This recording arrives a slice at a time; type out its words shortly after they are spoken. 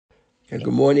Good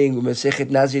morning. We're Masechet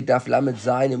Nazir Daf Lamed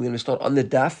Zayin, and we're going to start on the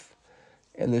Daf.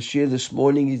 And the shir this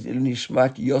morning is Ilun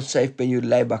Nishmat Yosef ben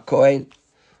Yudlei Bakoin,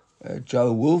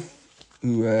 Joe Wolf,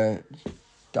 who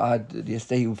died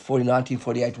yesterday.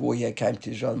 1948 war here, came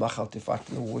to Israel, Machal to fight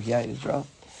in the war here in Israel.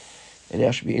 And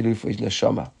now should be Ilun for his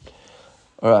neshama.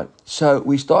 All right, so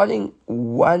we're starting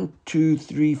 1, 2,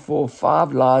 3, 4,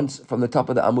 5 lines from the top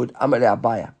of the Amud, Amalei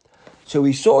Abaya. So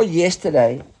we saw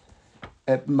yesterday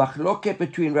a machloket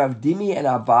between Rav Dimi and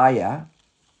Abaya.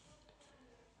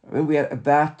 When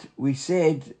we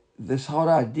said this whole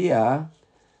idea,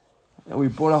 and we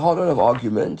brought a whole lot of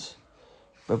arguments,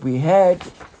 but we had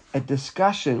a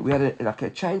discussion, we had a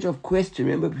change of question,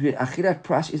 remember, between Achirat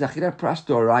Pras, is Achirat Pras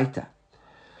Doraita.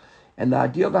 And the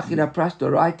idea of Achirat Pras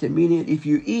Doraita, meaning if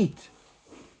you eat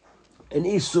an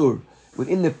Isur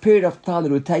within the period of time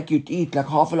that it would take you to eat like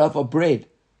half a loaf of bread,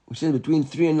 we said between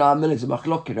 3 and 9 minutes,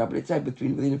 machloket, but let's say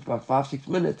within about 5-6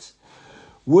 minutes,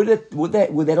 would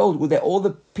all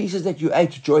the pieces that you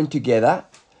ate join together,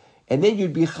 and then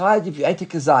you'd be chayav if you ate a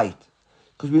kazait,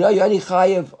 because we know you only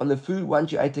chayav on the food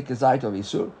once you ate a kazait of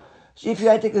isur. So if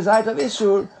you ate a kazait of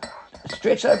isur,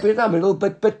 stretch that period of time a little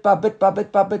bit by bit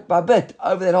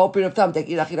over that whole period of time, take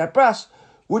achirat pras,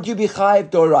 would you be chayav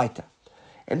doraita?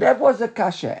 And that was the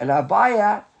kasha. And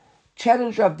Abaya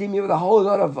challenged Rav Dimi with a whole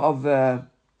lot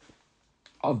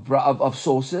of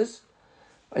sources.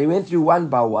 And he went through one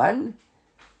by one,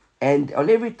 and on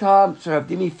every time, so Rav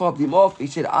Dimi fobbed him off. He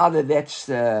said either we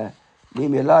said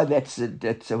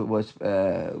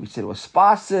it was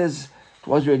spices, it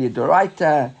wasn't really a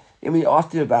doraita. Then we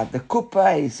asked him about the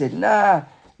kuppah, he said nah,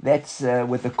 that's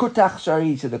with the kutach. Sorry,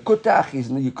 he said the kutach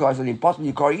is impossible.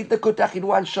 You can't eat the kutach in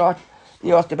one shot.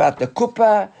 He asked about the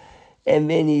kuppah, and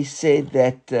then he said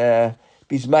that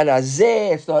bisman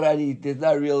hazeh, it's not only, there's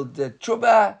no real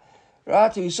tshuva,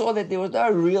 right? So we saw that there was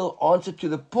no real answer to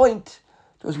the point.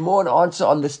 There was more an answer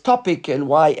on this topic and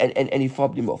why, and he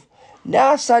fobbed him off.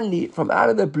 Now suddenly, from out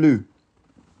of the blue,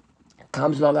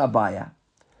 comes along Abaya,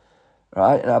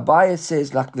 right? And Abaya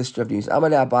says like this, Rav Dimi,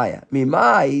 Amalei Abaya,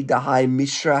 Mimai dahai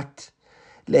mishrat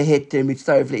leheter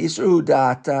mitzaref leisru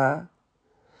data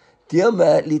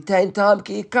dilma litain tam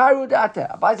ki ikaru data.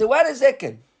 Abaya said, wait a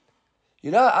second. You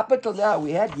know, up until now,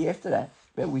 we had yesterday,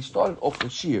 remember, we started off the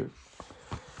shir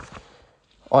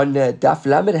on Daf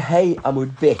Lamed Hey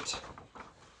Amud Bet.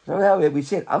 Remember how we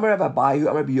said, Amar Rav Abayu,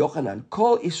 Amar Rabbi Yochanan,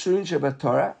 Kol Isurin Shabbat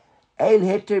Torah, Ein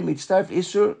Heter Mitztarf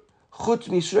Isur, Chutz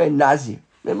Misur and Nazir.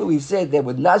 Remember we said that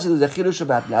with Nazir there was a chidush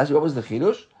about Nazir. What was the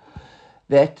chidush?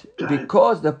 That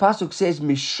because the pasuk says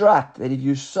Mishrat, that if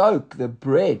you soak the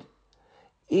bread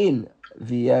in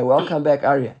the welcome back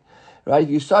Arya, right? If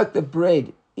you soak the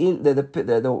bread in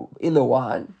the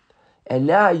wine, and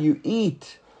now you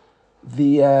eat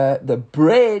the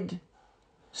bread,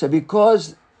 so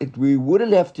because we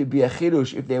wouldn't have to be a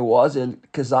chidush if there was a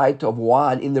kazait of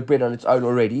wine in the bread on its own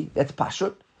already. That's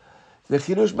pashut. The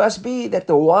chidush must be that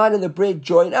the wine and the bread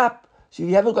join up. So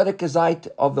you haven't got a kazait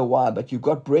of the wine, but you've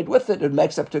got bread with it. It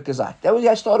makes up to a kazait. That was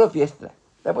how I started off yesterday.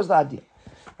 That was the idea,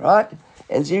 right?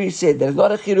 And Ziri said there's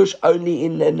not a chidush only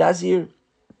in Nazir.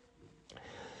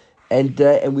 And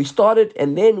we started,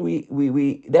 and then we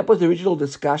that was the original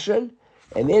discussion,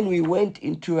 and then we went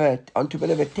onto a bit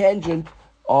of a tangent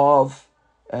of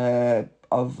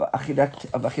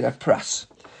achirat pras.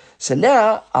 So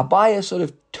now Abaya sort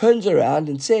of turns around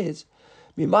and says,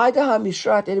 at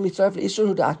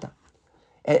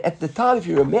the time, if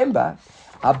you remember,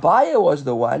 Abaya was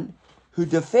the one who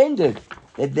defended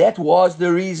that was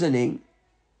the reasoning.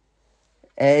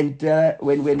 And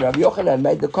when Rav Yochanan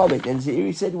made the comment, and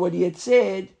Zeiri said what he had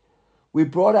said, we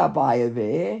brought Abaya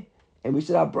there, and we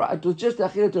said, it was just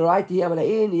achirat doraita,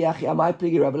 amai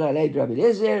pligi Rabbanan alei Rabbi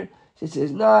Eliezer. He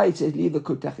says, no, he says, leave the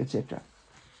kutach, etc.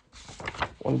 I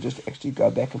want to just actually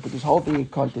go back and put this whole thing in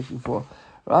context before.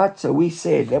 Right? So we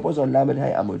said, that was on Lamed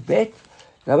Hay Amud Bet.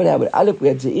 Lamed Hay Amud Aleph, we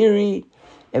had Zeiri,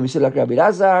 and we said like Rabbi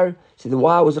Lazar. So then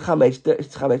why was the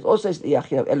chametz also?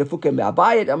 Elefukem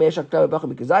me'abayit, ameyesh aktav b'chol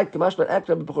mikazayit, k'mashman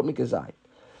aktav b'chol mikazayit.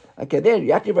 Okay, then,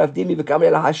 Yativ Rav Dimi v'kam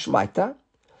le'la ha'shmaita.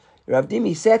 Rav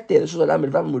Dimi sat there, this was on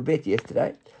Lamed Vav Amud Bet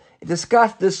yesterday, and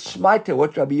discussed this shmaita,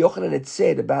 what Rabbi Yochanan had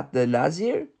said about the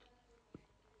Nazir.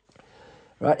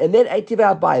 Right, and then Eitiv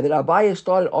Abaya. Then Abaya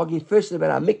started arguing first about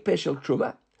our mikpeh shel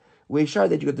truma. We showed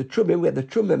that you got the truma. We had the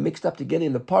truma mixed up together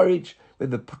in the porridge,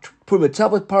 with the truma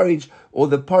itself with porridge, or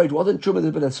the porridge wasn't truma. There's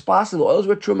a bit of spice and the oils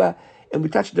were truma, and we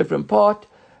touched a different part.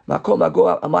 Makom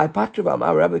mago amai patriv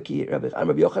amai Rabbi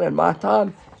Yochanan my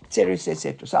time, etc.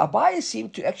 etc. So Abaya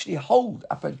seemed to actually hold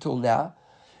up until now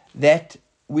that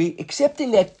we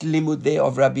accepting that limud there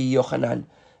of Rabbi Yochanan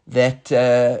that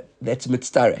that's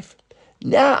mitzaref.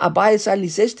 Now Abaye suddenly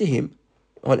says to him,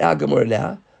 on our Gemara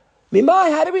now,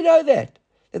 Mimai, how do we know that?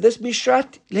 That this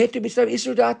Mishrat led to Mishrat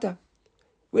Isru Data.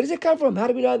 Where does it come from? How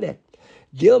do we know that?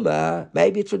 Dilma,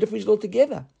 maybe it's for different reasons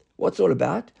altogether. What's it all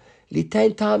about?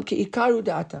 Litain tam ki ikaru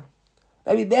data.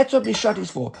 Maybe that's what Mishrat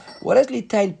is for. What does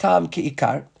litain tam ki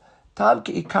ikar? Tam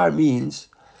ki ikar means,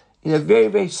 in a very,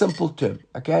 very simple term,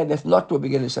 okay? That's not what we're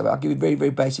going to say. I'll give you a very,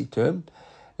 very basic term.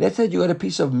 Let's say you got a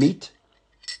piece of meat.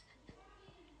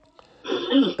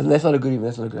 And that's not a good idea.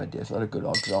 It's not a good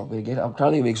example. I'm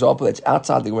trying to give an example that's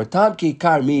outside the word. Tam ki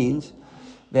ikar means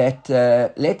that,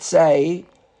 let's say,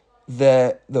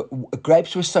 the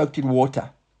grapes were soaked in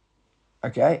water,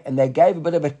 okay, and they gave a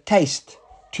bit of a taste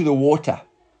to the water.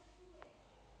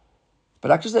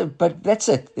 But that's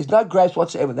it. There's no grapes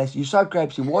whatsoever. You soak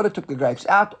grapes in water, took the grapes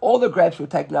out. All the grapes were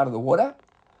taken out of the water,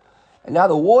 and now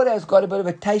the water has got a bit of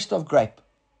a taste of grape.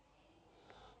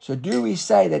 So do we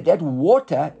say that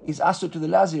water is asur to the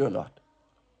Nazir or not?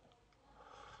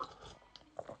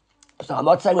 So I'm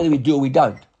not saying whether we do or we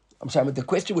don't. I'm saying what the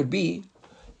question would be,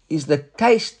 is the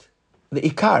taste the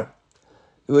ikar?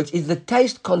 In other words, is the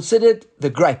taste considered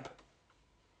the grape?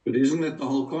 But isn't that the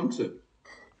whole concept?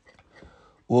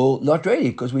 Well, not really,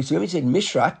 because when we said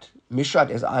Mishrat,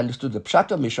 as I understood, the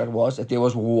pshat of Mishrat was that there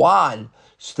was wine.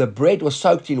 So the bread was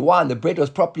soaked in wine. The bread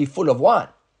was properly full of wine.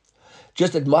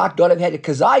 Just that might not have had a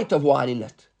kazait of wine in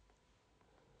it.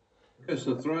 Okay,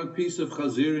 so throw a piece of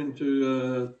chazir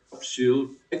into a shield,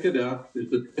 take it out. Is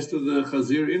the taste of the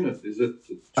chazir in it? Is it?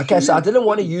 Okay, so I didn't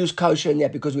want to use kosher in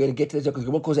that because we're going to get to this because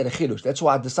we'll cause that a chilush. That's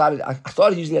why I decided, I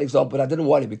started using that example, but I didn't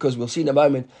want it because we'll see in a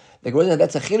moment that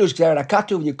that's a chilush, gzerat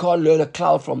hakatuv, and you can't learn a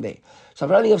cloud from there. So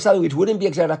if I'm running of something which wouldn't be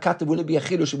a gzerat hakatuv, wouldn't be a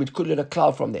chilush, which could learn a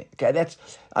cloud from there. Okay, that's,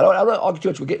 I don't argue too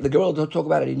much. We'll get the girl to talk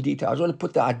about it in detail. I just want to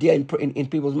put the idea in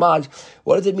people's minds.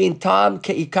 What does it mean? Tam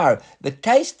ke ikar. The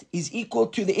taste is equal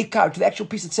to the ikar, to the actual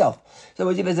piece itself. So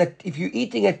if you're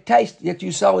eating a taste, that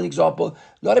you sell an example,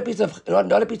 not a piece of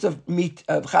meat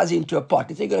of chazi into a pot.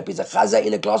 Let's say you got a piece of chazi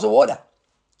in a glass of water,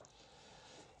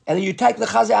 and then you take the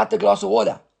chazi out the glass of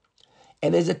water,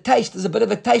 and there's a bit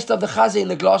of a taste of the chazi in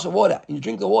the glass of water, and you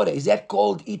drink the water. Is that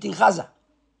called eating chaza?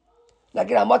 Now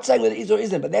again, I'm not saying whether it is or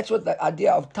isn't, but that's what the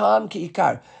idea of tam ki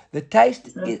ikar. The taste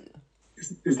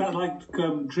is that like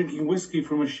drinking whiskey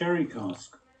from a sherry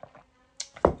cask?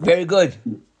 Very good.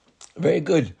 Very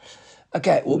good.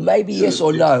 Okay, well, maybe yes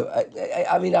or no.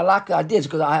 I mean, I like the ideas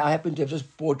because I happen to have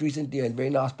just bought recently a very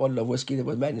nice bottle of whiskey that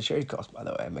was made in a sherry cask, by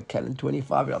the way. Macallan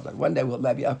 25-year-old. One day we'll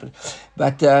maybe open.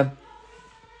 But that's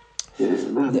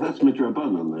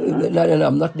midrabanan, though. No,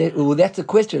 I'm not. Well, that's the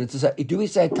question. Do we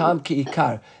say tam ki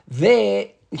ikar?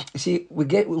 There, see, I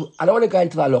don't want to go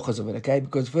into the halachas of it, okay?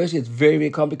 Because firstly, it's very,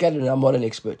 very complicated, and I'm not an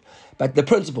expert. But the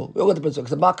principle, we all got the principle.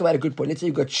 Because Malcolm had a good point. Let's say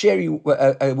you've got sherry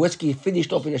whiskey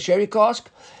finished off in a sherry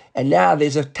cask, and now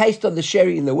there's a taste of the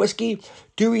sherry in the whiskey.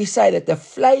 Do we say that the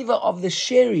flavor of the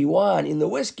sherry wine in the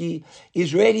whiskey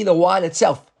is really the wine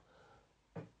itself?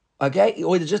 Okay,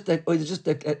 or is it just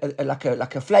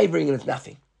like a flavoring and it's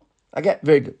nothing? Okay,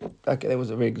 very good. Okay, that was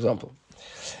a very good example.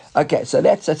 Okay, so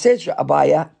says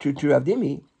Abaya to Rav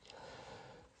Dimi.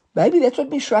 Maybe that's what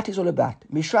Mishrat is all about.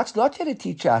 Mishrat's not here to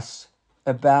teach us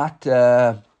about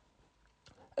heter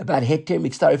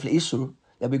mitzaref leisur,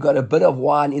 that we've got a bit of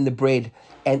wine in the bread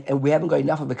and we haven't got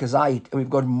enough of a kazait, and we've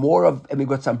got and we've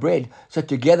got some bread. So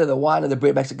together the wine and the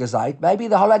bread makes a kazait. Maybe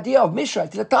the whole idea of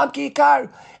Mishrat is a tam ki ikar,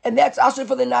 and that's asur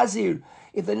for the Nazir.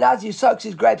 If the Nazir soaks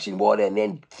his grapes in water and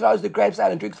then throws the grapes out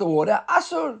and drinks the water,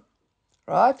 asur,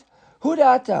 right?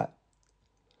 Hudata,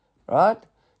 right?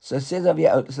 So it says over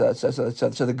here,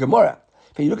 so the Gemara.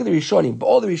 If you look at the Rishonim,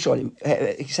 all the Rishonim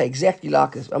say exactly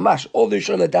like this. Amash, all the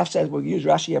Rishonim, the Daf says, we'll use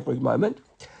Rashi here for a moment.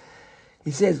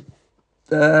 He says,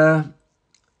 look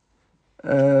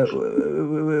at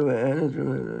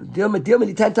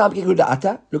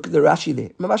the Rashi there.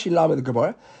 Mamash in line with the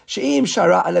Gemara. She'im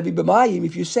shara alavi b'mayim.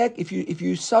 If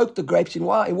you soak the grapes in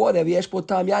water, v'yesh bo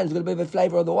tam yain, it's got a bit of a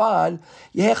flavor of the wine.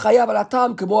 Yeheh chayav al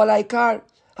atam k'mo al ha'ikar.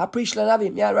 Haprish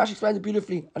lanavim. Yeah, Rashi explains it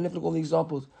beautifully. I left look all the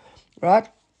examples, right?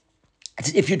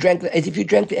 If you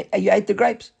you ate the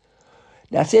grapes.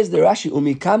 Now it says the Rashi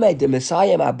umikame de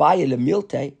Messiah abaye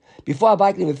lemilte. Before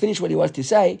Abaye can even finish what he wants to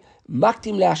say,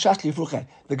 maktim le'ashas lifruche.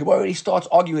 The Gemara already starts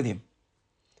arguing with him.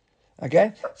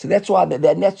 Okay, so that's why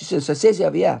so it says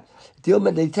over here.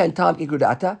 Dilma the 10 time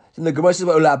kikudata. Then the Gemara says,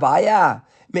 "Ulabaya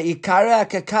meikara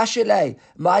kakashele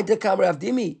ma'ida kamar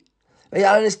avdimi." You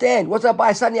understand what's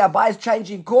Abaye? Suddenly Abaye is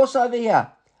changing course over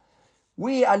here.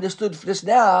 We understood just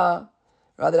now,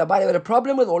 right, that Abaye had a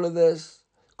problem with all of this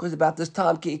because about this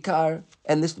time Ki'ikar,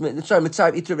 and this, sorry,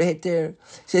 Mitzvah Itra V'Heter,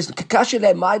 says, Kakashe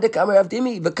le Maidek Amar Rav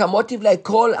Dimi, V'kamotiv le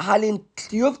Kol Halin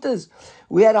Tiyuftas.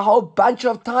 We had a whole bunch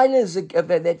of tainas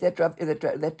that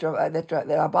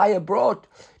Abaya brought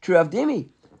to Rav Dimi.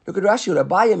 Look at Rashi,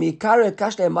 Abaya, Mikara,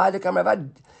 Kash le Maidek Amar Rav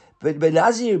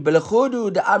Benazir,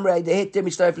 Belechudu, the Amrei, the Heter,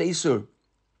 Mitzvah Isur.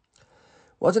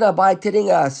 Wasn't Abaya telling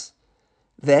us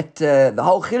that the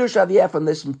whole chidush of here from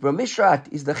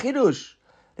Mishrat is the chidush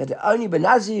that only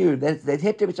benazir that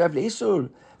heter mitzvah leisur.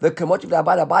 The kamotiv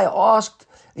Abai asked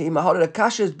him how the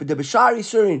kashas the b'shar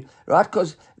isurin, right?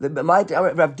 Because the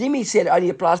Rav Dimi said only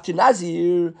applies to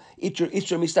nazir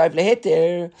isur mitzvah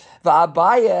leheter.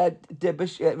 V'Abai the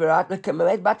right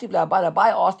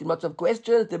Abai asked him lots of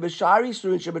questions. The b'shar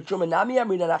isurin shebetruma nami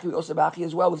amrina nachi also b'achi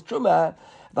as well with truma.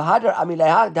 V'hadar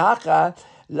amilei dacha.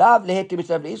 Love leheti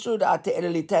mitzvah leisur da'ate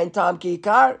elilitain tam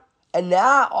ki'ikar. And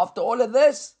now, after all of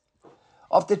this,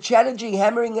 after challenging,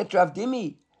 hammering at Rav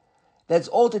Dimi, that's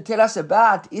all to tell us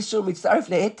about Isur Mitzaref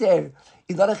Leheter.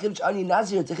 It's not a chiddush only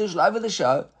Nazir, it's a chiddush all over the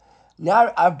show.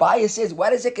 Now Abaya says,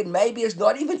 wait a second, maybe it's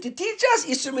not even to teach us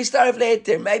Isur Mitzaref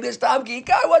Leheter. Maybe it's Tam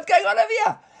Ki'ikar. What's going on over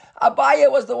here?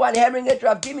 Abaya was the one hammering at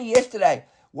Rav Dimi yesterday.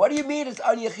 What do you mean it's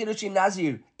only a chiddush in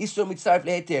Nazir, Isur Mitzaref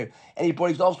Leheter? And he brought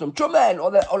examples from Truma and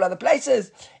all other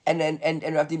places. And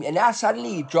Rav Dimi, and now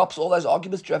suddenly he drops all those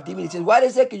arguments to Rav Dimi. He says, wait a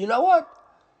second, you know what?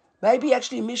 Maybe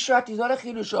actually Mishrat is not a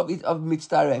chidush of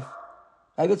Mitzaref.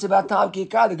 Maybe it's about Tam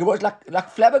Ki'ikar. The Gemara is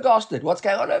like flabbergasted. What's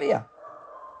going on over here?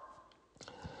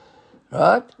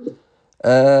 Right?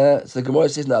 So the Gemara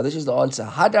says, no, this is the answer.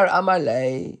 Hadar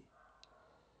Amalei.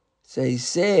 So he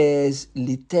says,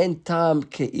 Liten Tam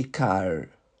Ki'ikar.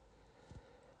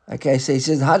 Okay, so he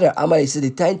says, Hadar Amalei, he says,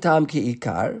 Liten Tam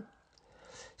Ki'ikar.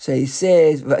 So he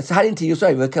says, Hadin to you,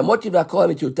 sorry, V'kamotiv la'kol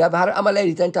ha'mitzvah, Hadar Amalei,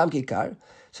 Liten Tam Ki'ikar.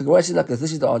 So Gemara says like this.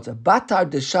 This is the answer. Batar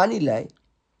deshani le.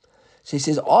 So he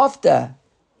says after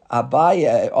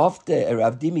Abaya, after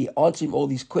Rav Dimi answering all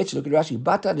these questions. Look at Rashi.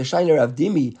 Batar deshani le Rav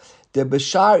Dimi. The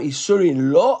bashar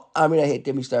isurin lo amina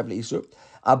heter mitzvah leisur.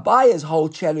 Abaya's whole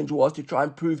challenge was to try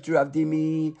and prove to Rav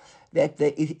Dimi that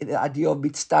the idea of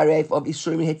mitzaref of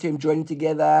isurim and heterim joining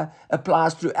together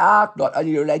applies throughout, not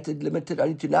only related, limited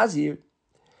only to Nazir.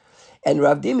 And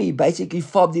Rav Dimi basically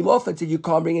fobbed him off and said you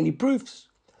can't bring any proofs.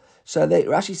 So that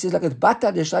Rashi says like it's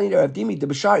Bata Deshani Rav Dimi the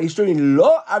Bashar Isurin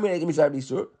lo Aminat Mitzvah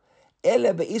Isur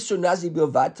Ele beIsur Nazi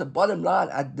Bilvad. So bottom line,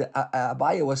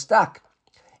 Abaya was stuck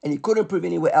and he couldn't prove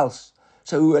anywhere else.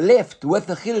 So we were left with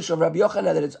the chidush of Rabbi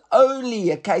Yochanan that it's only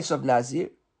a case of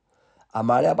Nazir.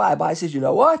 Amar Abaya. Abaya says, you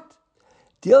know what?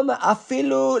 Dilma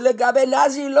afilu legabe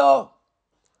Nazir lo.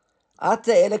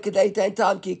 Ata ele kedei tein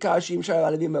tam ki karshim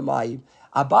shar alavim amayim.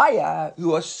 Abaya, who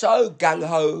was so gung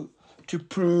ho to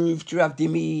prove to Rav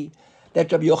Dimi that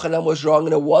Rabbi Yochanan was wrong,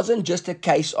 and it wasn't just a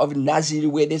case of Nazir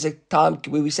where there's a time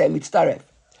where we say mitzaref.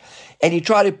 And he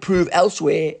tried to prove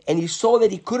elsewhere, and he saw that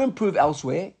he couldn't prove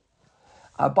elsewhere.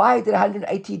 Abaya did a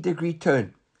 180-degree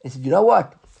turn and said, you know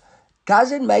what?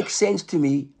 Doesn't make sense to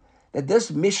me that this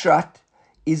Mishrat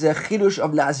is a chidush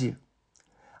of Nazir.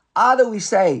 Either we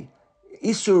say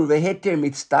Isur veheter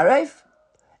mitzaref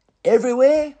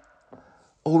everywhere,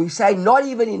 or we say not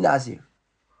even in Nazir.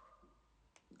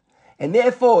 And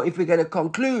therefore, if we're going to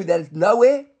conclude that it's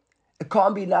nowhere, it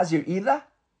can't be Nazir either.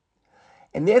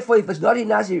 And therefore, if it's not in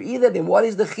Nazir either, then what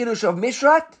is the chidush of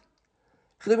Mishrat?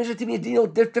 Chidush of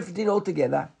Mishrat is different din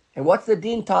altogether. And what's the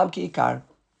din? Tam Ki'ikar.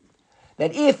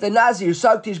 That if the Nazir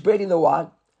soaked his bread in the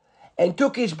wine and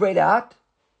took his bread out,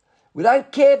 we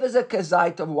don't care if there's a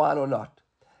kazait of wine or not.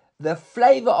 The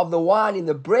flavor of the wine in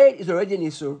the bread is already an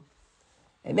Isur.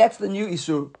 And that's the new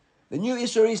Isur. The new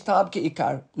Isur is Tam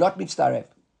Ki'ikar, not Mitzaref.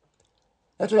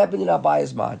 That's what happened in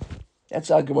Abaya's mind. That's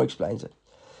how Gemara explains it.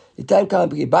 Litan tam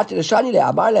ki'ikar. L'shani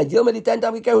le'amar la'dilma litan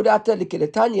tam ki'ikar hudata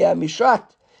l'kilatanya mishrat.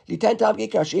 Litan tam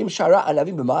ki'ikar she'im shara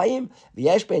anavim b'mayim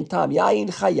v'yesh ben tam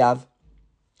yayin chayav.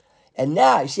 And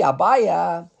now, you see,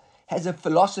 Abaya has a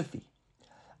philosophy.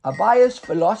 Abaya's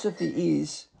philosophy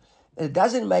is that it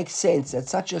doesn't make sense that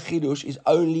such a chidush is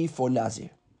only for Nazir.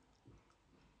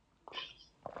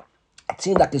 It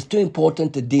seems like it's too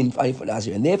important to din only for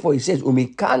Nazir. And therefore he says,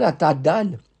 Umikan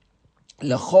atadan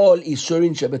lechol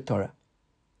isurin shebetorah.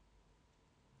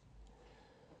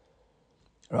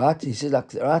 Right? He says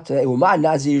like, right? Uma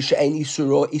Nazir she'en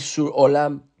isuro isur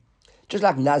olam. Just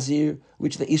like Nazir,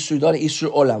 which the isur, not an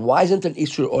isur olam. Why isn't it an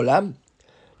isur olam?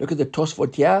 Look at the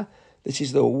Tosfot here. This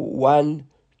is the 1,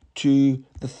 2,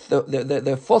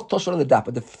 the fourth Tosfot on the dap,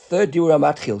 but the third Diura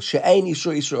Matchil. She'en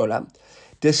isur isur olam.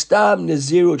 The stam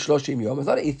naziru shloshim yom. It's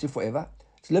not an isur forever.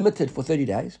 It's limited for 30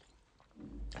 days.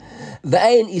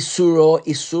 Ve'ein isuro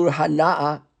isur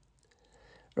hana'a.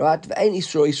 Right? V'ein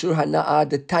isur hana'a.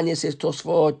 The Tanya says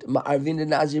Tosfot ma'arvin the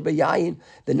Nazir b'yayin.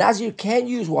 The Nazir can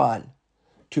use wine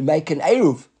to make an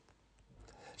eruv.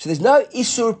 So there's no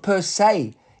isur per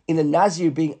se in the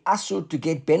Nazir being asur to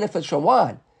get benefits from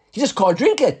wine. He just can't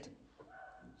drink it.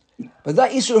 But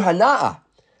that isur hana'a.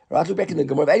 Right? Look back in the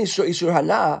Gemara. V'ein isur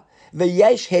hana'a.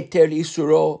 V'yesh heter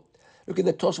l'isuro. Look in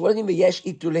the Tosfot. What does it mean? V'yesh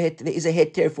itur leheter. There is a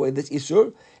heter for this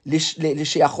isur.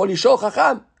 L'sheachol yishol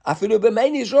chacham. Even in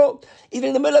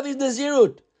the middle of his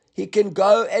Nazirut, he can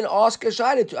go and ask a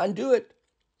shayla to undo it.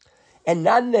 And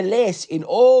nonetheless, in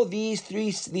all these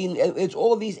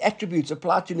all these attributes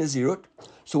apply to Nazirut.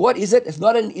 So what is it? It's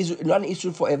not an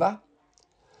Isur forever.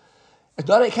 It's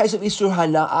not a case of Isur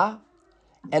Hana'a,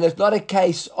 and it's not a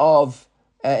case of,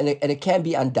 and it can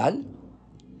be undone.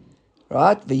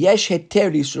 Right? V'yesh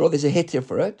heter Isur, there's a heter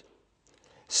for it.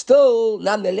 Still,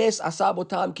 nonetheless,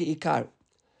 asabotam ki ikar.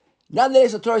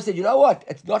 Nonetheless, the Torah said, you know what?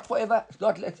 It's not forever.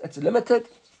 It's limited.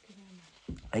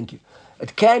 Thank you.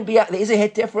 It can be, there is a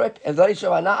heter for it. And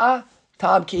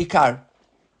tam ki ikar.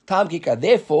 Tam ki ikar.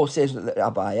 Therefore, says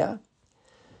Abaya,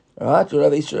 right?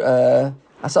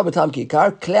 Asab tam ki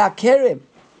ikar, klei kerem.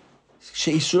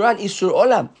 She'isuran isur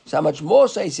olam. So much more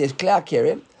so he says, klei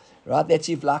kerem. Right? That's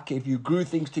if you grew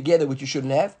things together, which you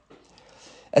shouldn't have.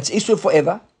 It's isur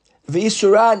forever.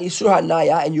 V'isuran isur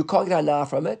hanaya, and you can't get hanaya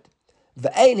from it.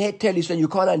 V'ein heter lisur, you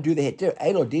can't undo the heter.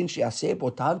 Ein odin she'aseh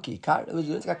bo tam ki ikar.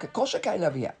 It's like a kosher kind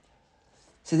over here.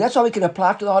 So that's why we can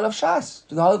apply to the whole of Shas,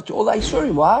 to all the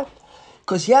Isurim. Why?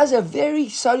 Because he has a very,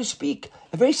 so to speak,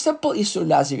 a very simple Isur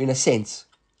Nazir in a sense.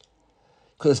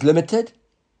 Because it's limited.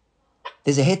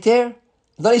 There's a heter.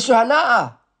 Not Isur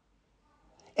Hana'a.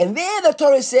 And there the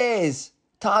Torah says,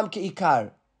 Tam ki ikar.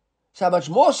 So much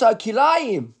more so,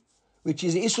 Kilayim, which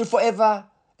is Isur forever.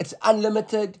 It's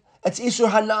unlimited. It's Isur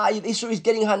Hana'a. Isur is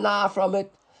getting Hana'a from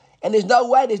it. And there's no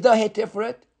way, there's no heter for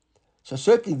it. So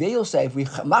certainly there you'll say, if we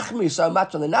machmir so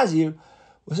much on the Nazir,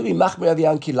 we'll be machmir over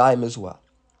on Kilayim as well.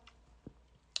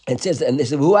 And it says, and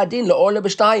this is Huadin le'or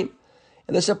le'b'shtayim.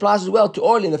 And this applies as well to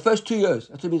oil in the first 2 years.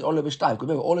 That's what it means oil le'b'shtayim. Because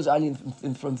remember, oil is only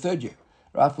from third year.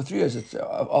 Right? For 3 years, it's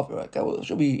it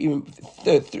should be even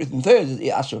third is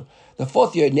Asur. The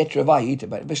fourth year, net ravai, eat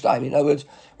it. But b'shtayim, in other words,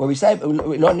 when we say,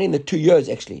 we're not in the 2 years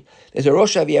actually. There's a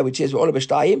Rosh Hashanah which says oil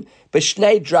le'b'shtayim,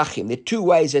 b'shnei drachim. There are 2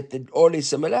 ways that the oil is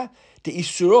similar. The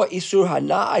isuro isur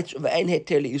hana'at ve'ein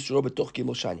heter le'isuro b'toch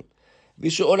gimel shanim.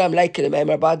 V'isur olam leikel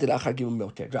me'emar ba'ad l'achar gimel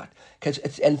moter. Right.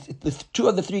 And the 2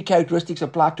 of the 3 characteristics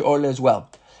apply to oil as well.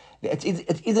 It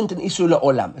isn't an isur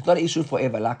le'olam. It's not an isur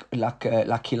forever like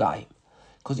kilayim.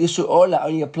 Because isur olam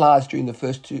only applies during the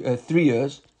first 3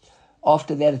 years.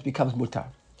 After that, it becomes mutar.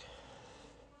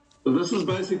 So this is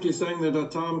basically saying that a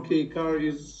tam ki ikar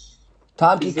is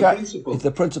the principle. It's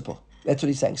the principle. That's what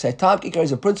he's saying. So tam ki ikar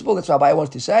is a principle. That's what Abaya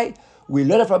wants to say. We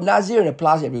learn it from Nazir and it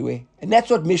applies everywhere. And that's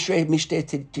what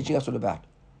Mishteh teaching us all about.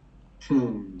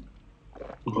 Go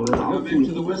back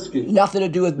to the whiskey. Nothing to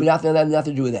do with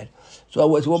that. So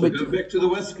go back to the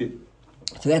whiskey.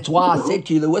 So that's why I said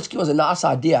to you, the whiskey was a nice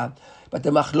idea. But the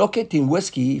machloket in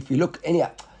whiskey, if you look,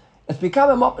 it's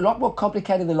become a lot more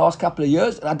complicated in the last couple of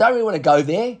years. And I don't really want to go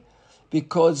there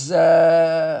because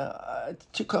it's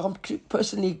too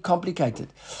personally complicated,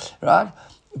 right?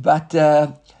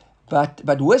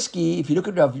 But whiskey, if you look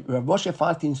at Rav Moshe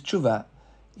Feinstein's tshuva,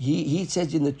 he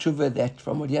says in the tshuva that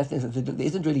from what he understands, there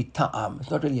isn't really ta'am. It's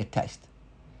not really a taste.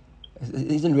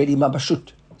 It isn't really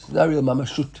mamashut. It's not real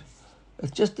mamashut.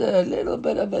 It's just a little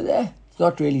bit of it. It's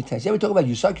not really taste. Yeah, we talk about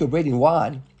you soak your bread in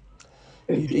wine.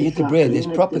 You eat the bread. There's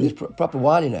proper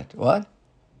wine in it. What?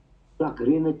 Like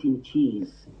rennet in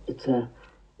cheese.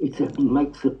 It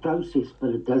makes the process, but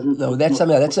it doesn't. No, that's a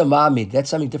marmid. That's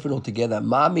something different altogether.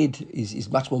 Marmid is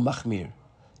much more machmir.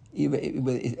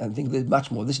 I think there's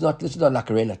much more. This is not like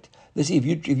a rennet. If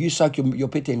you soak your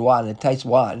pita in wine and it tastes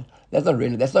wine, that's not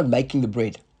rennet. That's not making the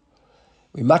bread.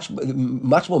 We're much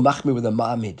more machmir with a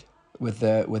marmid, with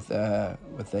the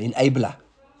enabler,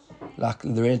 like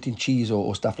the rennet in cheese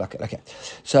or stuff like that. Okay,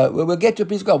 so we'll get to a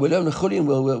piece of God. We'll learn the chuli and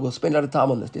we'll spend a lot of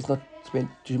time on this. Let's not spend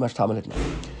too much time on it now.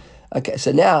 Okay,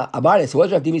 so now, Amar, so what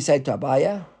does Rav Dimi say to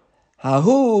Abaya?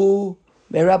 Hahu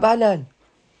merabanan.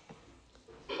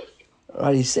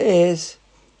 Right, he says,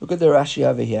 look at the Rashi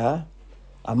over here.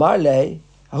 Amar le,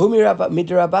 hahu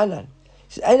midrabanan.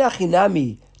 He says, Eina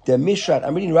chinami the Mishrat.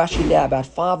 I'm reading Rashi now, about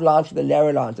 5 lines from the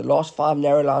narrow lines, the last 5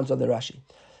 narrow lines of the Rashi.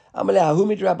 Amar le, hahu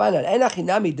midrabanan. Eina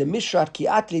chinami the Mishrat ki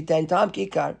atli ten tam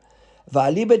kikar.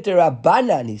 Va'alibet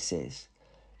rabanan, he says.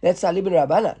 That's alibet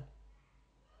rabanan.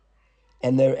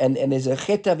 And there's a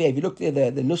cheta there. If you look there,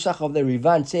 the nusach of the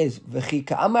Rivan says, "V'chi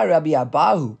ka'amar Rabbi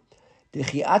Abahu,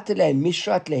 dechi'at lehem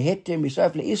mishrat leheter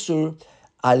misraf leisur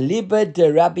Aliba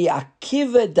de Rabbi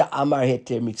Akiva de Amar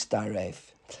Heter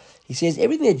Mitztaref. He says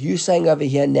everything that you're saying over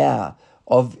here now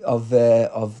of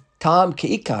Tam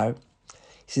Keikar, he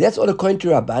says that's all according to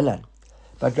Rabbanan.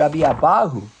 But Rabbi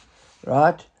Abahu,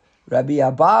 right? Rabbi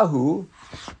Abahu,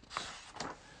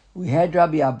 we had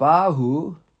Rabbi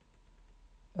Abahu,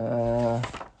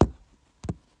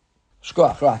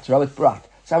 Shkoach, right? Rabbi Brat.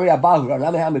 Rabbi Abahu,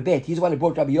 Rabbi Hamid, he's the one who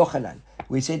brought Rabbi Yochanan.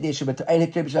 We said there should be ein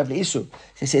heter b'shalav le'isur.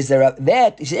 He says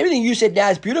that. He says everything you said now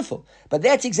is beautiful, but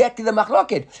that's exactly the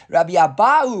machloket. Rabbi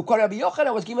Abahu, Rabbi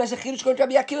Yochanan was giving us a chidush according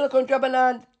to Rabbi Akiva, according to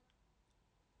Rabbanan.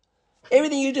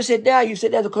 Everything you just said now, you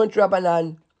said that according to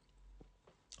Rabbanan.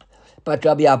 But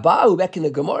Rabbi Abahu back in the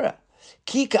Gemara,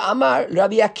 Ki Amar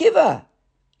Rabbi Akiva.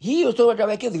 He was talking about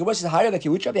Rabbi Akiva. The Gemara says, "Hi Rabbi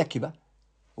Akiva." Which Rabbi Akiva?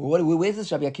 Where's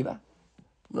this Rabbi Akiva?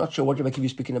 I'm not sure what Rabbi Akiva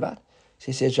is speaking about. So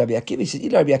he says Rabbi Akiva. He says,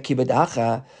 "Ila Rabbi Akiva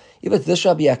dacha." If it's this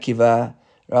Rabbi Akiva,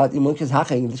 right? In this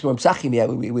one Psachim, yeah,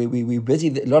 we busy.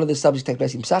 A lot of the subjects take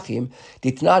place in Psachim.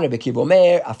 Ditnan Rabbi Akiva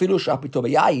Omer afilu shapito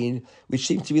b'yayin, which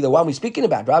seems to be the one we're speaking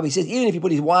about, right? He says even if you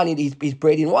put his wine in, his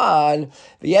bread in wine,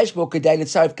 v'yeshbo kedei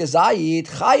letzaref kazayit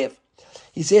chayev.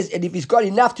 He says, and if he's got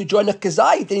enough to join a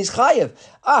kazayit, then he's chayev.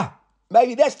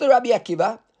 Maybe that's the Rabbi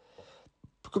Akiva.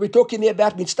 Could be talking there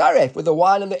about mitzaref with the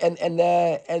wine and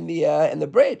the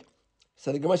bread.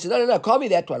 So the Gemara says, no, call me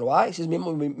that one. Why? He says,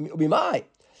 Mimai.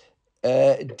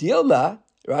 Dilma,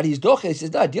 right, he's doche. He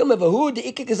says, no, Dilma vahu de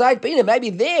ikke kazayit beina. Maybe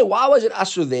there, why was it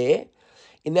asur there,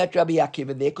 in that Rabbi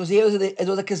Akiva there? Because it was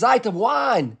a kazayit of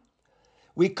wine.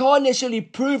 We can't necessarily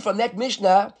prove from that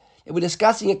Mishnah, and we're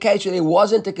discussing a case where there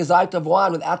wasn't a kazayit of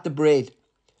wine without the bread.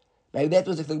 Maybe that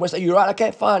was the Gemara says, you're right, okay,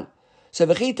 fine. So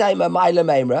v'chita ima ma'ila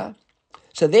meimra.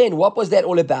 So then, what was that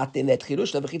all about then, that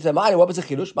chidush? What was the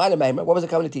chidush? What was it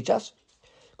coming to teach us?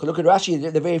 Look at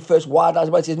Rashi, the very first word,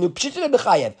 it says,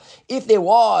 if there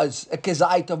was a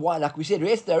kazait of wine, like we said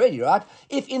yesterday already, right?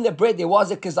 If in the bread there was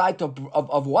a kazait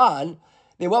of wine,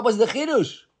 then what was the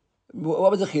chidush? What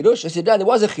was the chidush? I said, no, there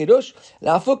was a chidush.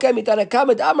 That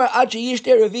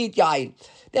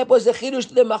was the chidush.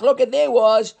 The machloket there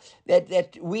was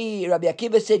that we, Rabbi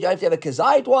Akiva said, you have to have a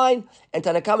kazait wine, and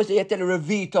Tanakama said you have to have a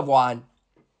revit of wine.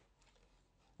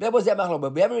 That was that machloket.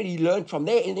 But we haven't really learned from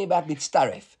there anything about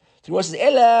mitztaref. So he says,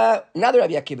 Ella, another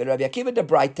Rabbi Akiva the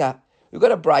Braita. We've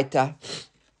got a Braita.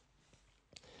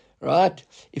 Right?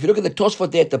 If you look at the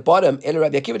Tosfot there at the bottom, Ella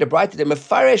Rabbi Akiva the Braita, the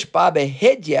Mefaresh ba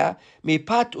behedya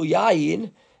mipat uyayin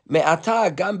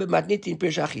me'ata gam b'matnitin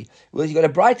pirshachi. Well, you got a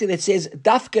Braita that says,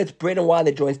 Dafka, bread and wine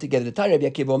that joins together. The time Rabbi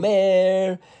Akiva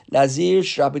Omer, Nazir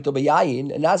shrabito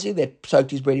b'yayin, a Nazir that soaked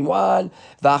his bread in wine,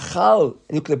 v'achal,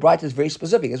 and look, the Braita is very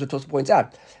specific, as what Tosfot points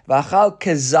out. V'achal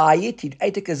kazayit, he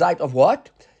ate a kazayit of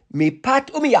what?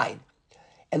 Mipat umiyayin.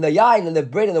 And the yayin and the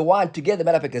bread and the wine together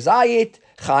made up a kazayit,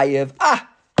 chayev.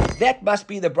 That must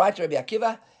be the brighter Rabbi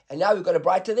Akiva. And now we've got a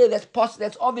brighter there.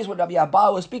 That's obvious what Rabbi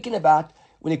Abba was speaking about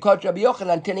when he quoted Rabbi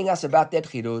Yochanan telling us about that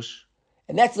chidush.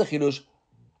 And that's the chidush.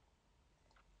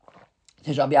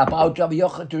 Says Rabbi Abba to Rabbi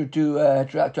Yochanan to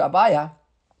Abaya.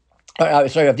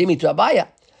 Sorry, Rav Dimi to Abaya.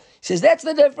 He says that's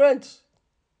the difference.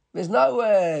 There's no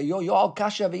your all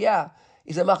kasha v'yah.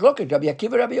 He's a machloket, Rabbi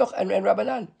Akiva, Rabbi Yochanan, and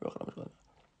Rabbanan.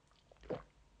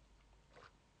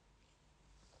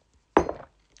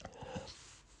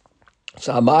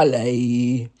 So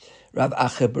Amalei, Rav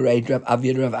Acha Bereid, Rav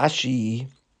Avir, Rav Ashi.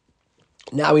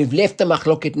 Now we've left the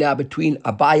machloket now between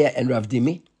Abaya and Rav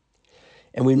Dimi,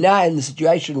 and we're now in the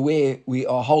situation where we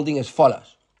are holding as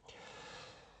follows.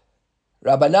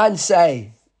 Rabbanan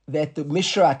say that the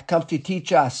Mishrat comes to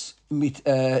teach us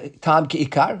Tam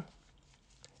Keikar,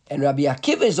 and Rabbi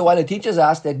Akiva is the one who teaches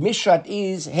us that Mishrat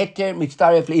is Heter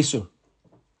Mitztaref Le'isur.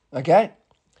 Okay?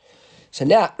 So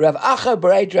now, Rav Acha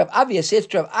Bereid, Rav Avia says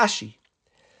to Rav Ashi,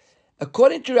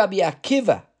 according to Rabbi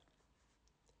Akiva,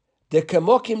 the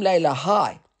Kamokim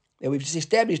Leilahai, and we've just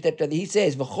established that he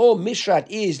says, V'chol Mishrat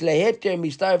is Leheter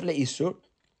Mitztaref Le'isur,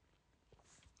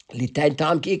 Litain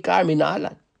Tam Keikar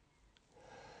Minalan.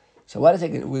 So what is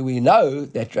it? We know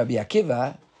that Rabbi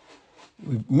Akiva,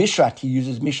 Mishrat, he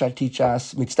uses Mishrat teach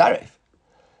us Mitztaref,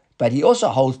 but he also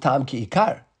holds Tam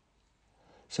Keikar.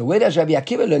 So where does Rabbi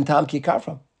Akiva learn Tam Keikar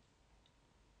from?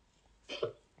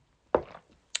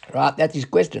 Right, that's his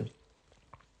question.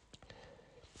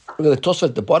 Look at the Tosfot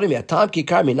at the bottom here. Tam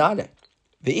Keikar Minale.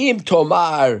 Ve'im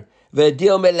Tomar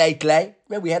Ve'dil Meleitlei.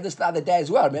 Remember, we had this the other day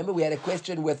as well. Remember, we had a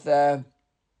question with, I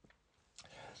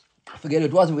forget who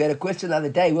it was, we had a question the other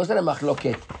day. It wasn't a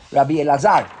machloket. Rabbi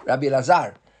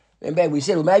Elazar. Remember, we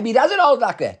said, well, maybe he doesn't hold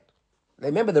like that.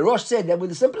 Remember, the Rosh said that with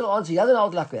the simplest answer, he doesn't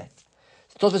hold like that.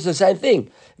 Tosfot is the same thing.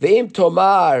 Ve'im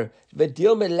Tomar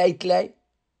Ve'dil Meleitlei.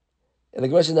 And the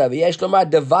Gemara says, no, V'yesh Tomar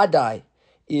Devadai.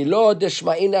 Ilo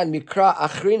deshma'inan mikra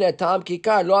achrina tam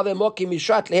kikar lo ave moki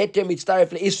mishrat leheter mitztaref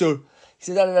leisur. He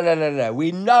says, no.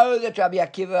 We know that Rabbi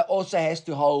Akiva also has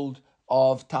to hold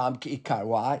of tam kikar.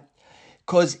 Why?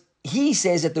 Because he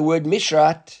says that the word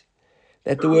mishrat,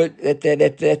 that the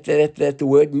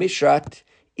word mishrat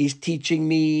is teaching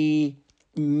me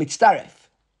mitztaref.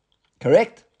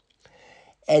 Correct?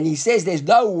 And he says there's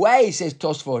no way, says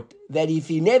Tosfot, that if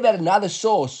he never had another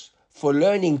source for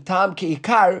learning tam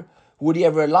kikar, would he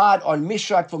have relied on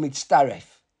mishrat for mitztaref?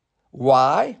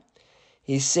 Why?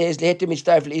 He says, "Leheter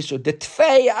mitztaref leisur."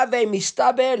 Detfei ave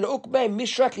mistaber leukmei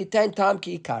mishrat litain tam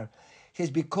kikar. He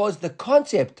says because the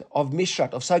concept of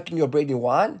mishrat, of soaking your bread in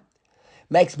wine,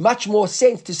 makes much more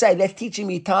sense to say that's teaching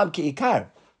me tam kikar.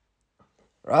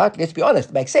 Right? Let's be honest.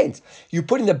 It makes sense. You're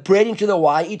putting the bread into the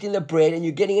wine, eating the bread, and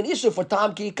you're getting an issue for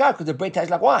tam kikar because the bread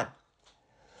tastes like wine.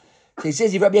 So he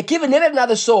says, if Rabbi Akiva never had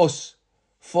another source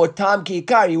for tam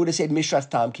kikar, he would have said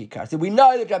mishrat tam kikar. So we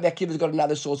know that Rabbi Akiva's got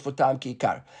another source for tam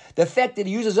kikar. The fact that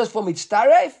he uses this for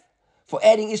mitztaref, for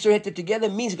adding isur heter together,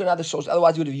 means he's got another source.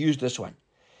 Otherwise, he would have used this one.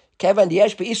 Kevan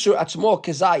diyesh be'isur atzmo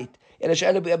kezayit. That's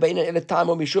the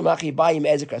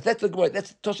Gemara.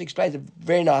 That's Tosha explains it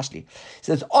very nicely.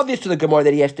 So it's obvious to the Gemara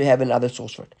that he has to have another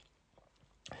source for it.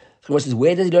 So the Gemara says,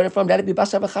 where does he learn it from? Let it be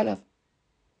basar v'chalav.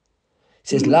 He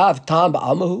says, lav tam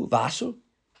ba'almahu v'asur.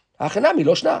 Hachanami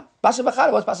lo shna. Basar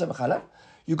v'chalav. What's basar v'chalav?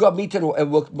 You got meat and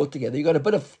milk together. You got a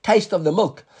bit of taste of the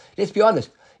milk. Let's be honest.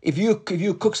 If you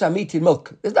cook some meat in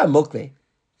milk, there's no milk there.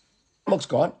 Milk's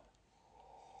gone.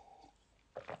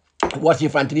 What's in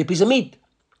front of you? A piece of meat.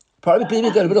 Probably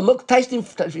got a bit of milk tasting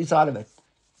inside of it.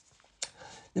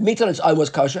 The meat on its own was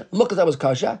kosher. The milk on its own was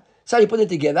kosher. So you put it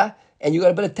together, and you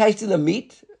got a bit of taste in the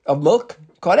meat of milk.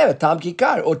 Can't have it, tam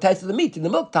kikar. Or taste of the meat in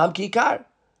the milk, tam kikar.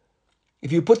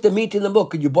 If you put the meat in the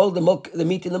milk, and you boil the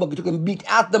meat in the milk, you took the meat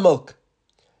out the milk.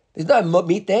 There's no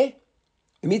meat there.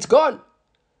 The meat's gone.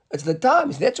 It's the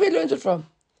tam. That's where he learns it from.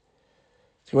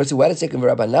 So he say, wait a second,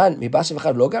 Rabbanan, mi basar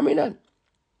v'chalav lo gaminan.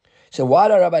 So why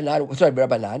not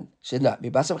Rabbanan said no.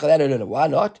 Why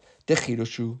not? The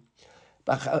chirushu.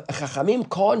 But Chachamim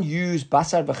can't use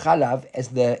basar v'chalav as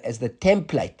the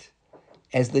template,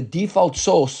 as the default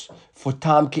source for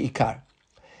tam keikar,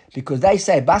 because they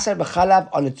say basar v'chalav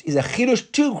on it is a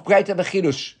chirush too great of a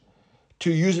chirush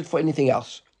to use it for anything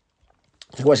else.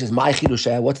 So the question says, my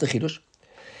chirush. What's the chirush?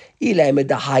 Because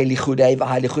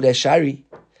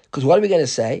what are we going to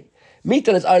say? Meat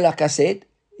on its own, like I said,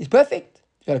 is perfect.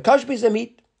 You got a kosher piece of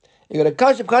meat, you got a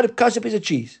kosher piece of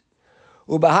cheese.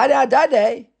 Ubahada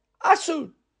adade,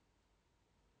 asur.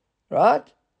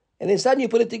 Right? And then suddenly you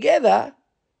put it together,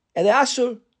 and they're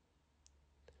asur.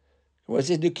 What does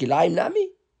it do? Kilaim nami?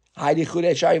 Haidi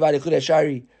chudei shari, vadi chudei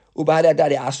shari, ubahada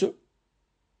adade asur.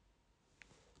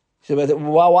 So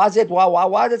why is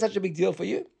it such a big deal for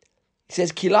you? He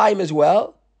says kilaim as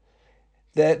well.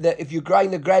 If you're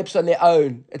growing the grapes on their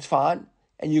own, it's fine.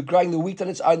 And you're growing the wheat on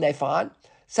its own, they're fine.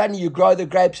 Suddenly you grow the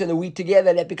grapes and the wheat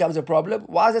together, that becomes a problem.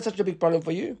 Why is that such a big problem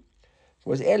for you?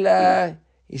 Was Ella?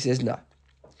 He says no.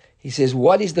 He says,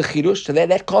 what is the chirush? So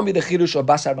that can't be the chirush of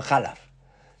basar v'chalav.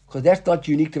 Because that's not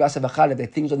unique to basar v'chalav.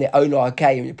 That things on their own are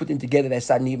okay. When you put them together, they're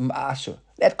suddenly asur.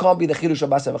 That can't be the chirush of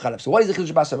basar v'chalav. So what is the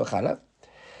chirush of basar v'chalav?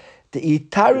 The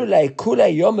itaru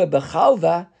le'kule yome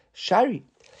b'chalva shari.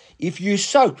 If you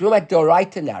soak, we're like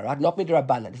doraita now, right? Not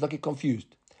midrabanan. Let's not get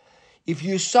confused. If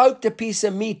you soaked a piece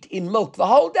of meat in milk the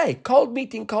whole day, cold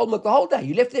meat in cold milk the whole day,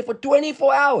 you left it there for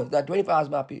 24 hours. No, 24 hours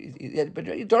might be, but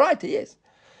it's all right, yes.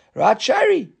 Right,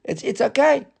 shari, it's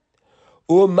okay.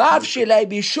 Umav shilei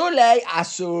bishulei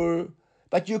asur.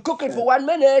 But you cook it for 1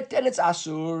 minute and it's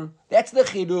asur. That's the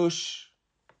chidush.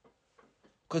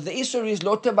 Because the isur is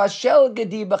lo tebashel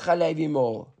gedi b'chalei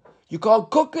v'mo. You can't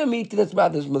cook the meat in its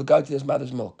mother's milk, go to its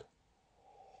mother's milk.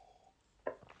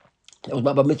 That was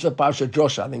Baba Mitzvah Parsha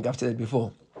Joshua, I think I've said it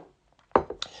before.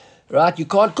 Right? You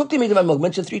can't cook the meat in my milk,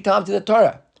 mentioned 3 times in the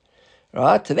Torah.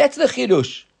 Right? So that's the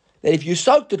chidush. That if you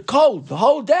soaked it cold the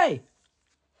whole day,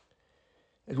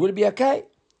 it would be okay.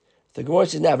 The Gemara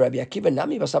says, now, Rabbi Akiva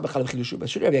nami basar v'chalav chidushu.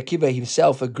 But should Rabbi Akiva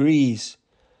himself agrees,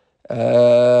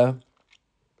 Rabbi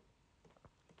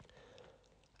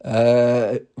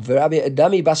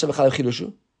Adami basar v'chalav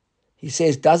chidushu. He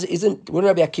says, wouldn't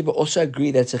Rabbi Akiva also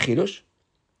agree that it's a chidush?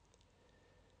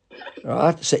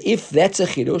 Right? So if that's a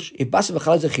chidush, if basar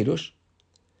v'chalav is a chidush,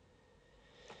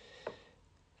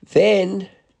 then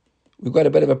we've got a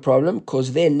bit of a problem,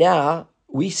 because then now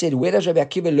we said, where does Rabbi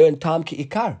Akiva learn tam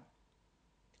ke'ikar?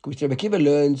 Because Rabbi Akiva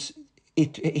learns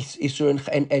Isur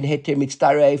and Heter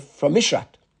Mitztareh from Mishrat.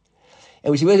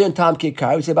 And we say, where does he learn tam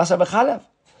ke'ikar? We say basar v'chalav.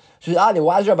 So then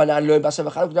why does Rabbanan learn Basar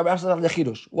v'Chaluk? The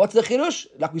Chidush. What's the Chidush?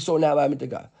 Like we saw now a moment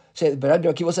ago. So, but Rabbi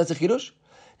Akiva says the Chidush.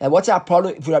 Now what's our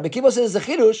problem? If Rabbi Akiva says the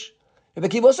Chidush, Rabbi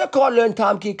Akiva also can't learn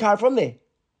Tam Ki Ikar from there.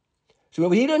 So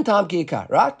where he learned Tam Ki Ikar,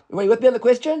 right? Are you with me on the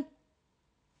question?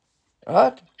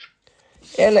 Right?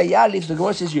 Ela Yalif, the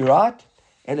Gemara says you're right.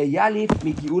 Ela Yalif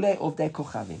Migiule of the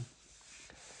Kochavim.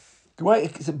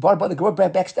 The Gemara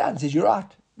backs down and says you're right.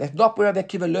 That's not where Rabbi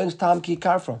Akiva learns Tam Ki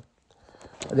Ikar from.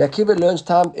 Rabbi Akiva learns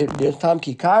Tam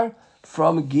Ki Ikar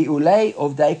from Giulei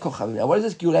of Dei Kochavim. Now, what is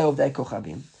this Giulei of Dei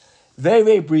Kochavim? Very,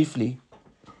 very briefly,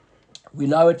 we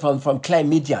know it from Klei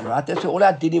Midian, right? That's where all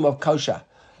our dinim of kosher,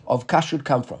 of kashrut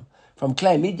come from. From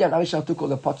Klei Midian, Avishai took all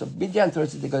the pots of Midian, so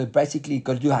they got basically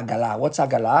got to do Hagalah. What's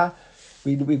Hagalah?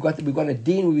 We've got a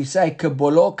din where we say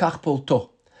Kabolo Kach Polto.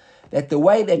 That the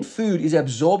way that food is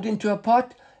absorbed into a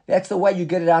pot, that's the way you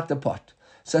get it out the pot.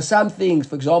 So some things,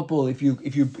 for example, if you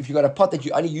got a pot that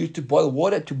you only use to boil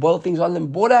water, to boil things on the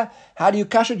water, how do you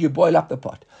kasher it? You boil up the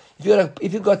pot.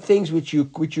 If you've got things which you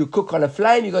cook on a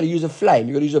flame, you've got to use a flame.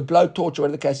 You've got to use a blowtorch or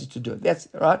whatever the case is to do it. That's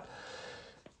right.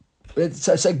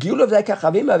 So Giul of Dei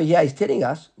Kochavim over here is telling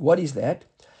us, what is that?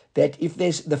 That if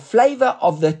there's the flavor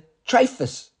of the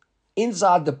trephus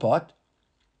inside the pot,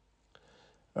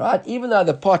 right? Even though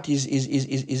the pot is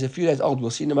a few days old,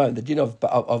 we'll see in a moment the din of Ben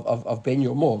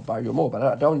Yomor, Bar Yomor,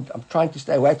 but I'm trying to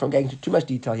stay away from getting into too much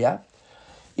detail here.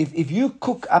 If you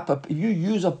if you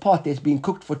use a pot that's been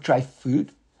cooked for treif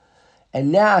food,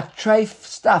 and now treif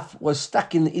stuff was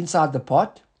stuck inside the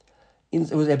pot,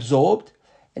 it was absorbed,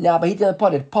 and now by heating the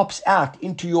pot it pops out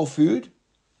into your food,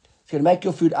 it's going to make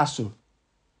your food asur.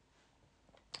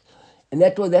 And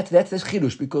that's the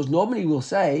chidush, because normally we'll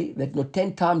say that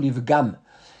noten tam livgam.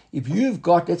 If you've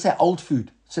got, let's say, old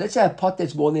food, so let's say a pot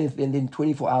that's more than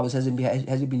 24 hours hasn't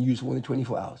been used for more than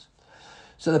 24 hours.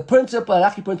 So the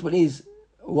lucky principle is,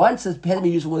 once it hasn't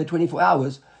been used for more than 24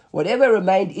 hours, whatever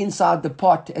remained inside the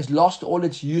pot has lost all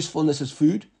its usefulness as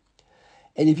food.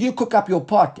 And if you cook up your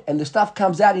pot and the stuff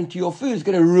comes out into your food, it's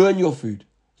going to ruin your food.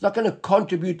 It's not going to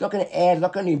contribute, not going to add,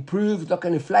 not going to improve, it's not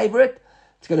going to flavor it,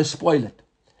 it's going to spoil it.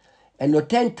 And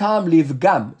noten tam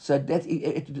livgam, so that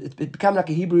it becomes like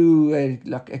a Hebrew,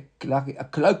 like a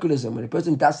colloquialism. When a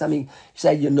person does something, you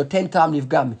say noten tam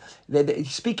livgam.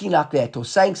 Speaking like that or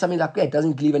saying something like that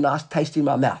doesn't leave a nice taste in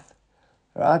my mouth,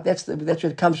 right? That's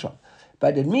where it comes from.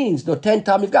 But it means noten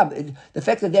tam livgam. The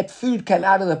fact that food came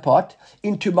out of the pot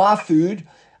into my food,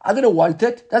 I don't want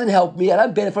it. Doesn't help me. I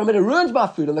don't benefit from it. It ruins my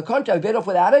food. On the contrary, I'm better off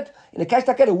without it. In a case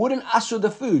like that, it wouldn't usher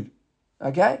the food.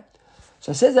 Okay.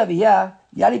 So it says over here,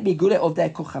 Yalif Migule of Dei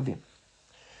Kochavim.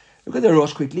 Look at the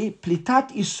Rosh quickly.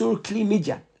 Plitat Isur Kli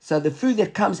Midyan. So the food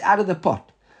that comes out of the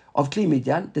pot of Kli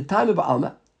Midyan, the time of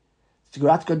Alma, it's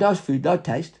got no food, no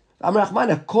taste. Amar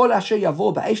Achmana, Kol Asher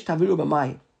Yavo Ba'esh Taviru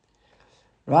B'mayim.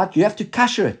 Right? You have to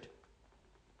kasher it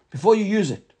before you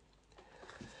use it.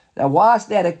 Now, why is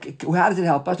that? How does it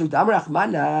help us? Look, Amar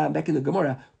Achmana, back in the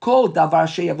Gemara, Kol Davar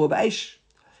Asher Yavo Ba'esh.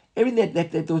 Everything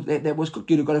that was cooked,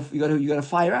 you got to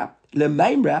fire up.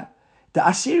 Lemaimra, the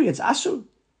Assyrians, Asur.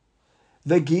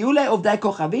 The Giule of Dei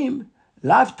Kochavim,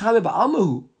 Lav Tame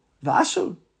Ba'almahu, the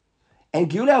Asur. And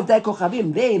Giule of Dei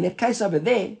Kochavim, there, in that case over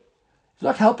there, it's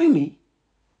not helping me.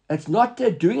 It's not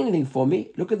doing anything for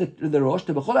me. Look at the Rosh.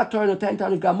 The Bechol HaTorah Noten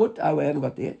Tam Gamut. Oh, we haven't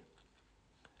got there.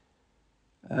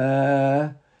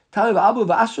 Tame Ba'almahu,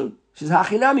 the Asur. Says,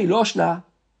 Hachinami, Loshna.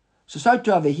 So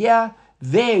to over here,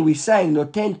 there we're saying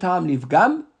Noten Tam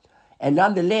Livgam. And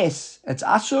nonetheless, it's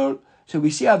asur. So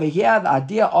we see over here the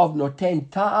idea of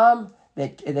noten ta'am,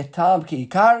 that the ta'am ki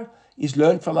ikar is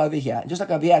learned from over here. And just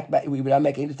like over here, we don't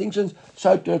make any distinctions.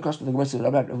 So to across the Gemara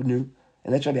of new,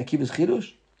 and that's Rabbi Akiva's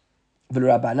chidush,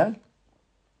 v'Rabbanan.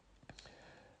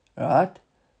 Right?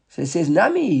 So it says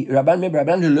Nami Rabban. Remember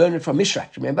Rabbanan who learned it from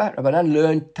Mishrat. Remember Rabbanan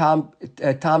learned ta'am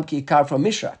ki ikar from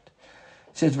Mishrat.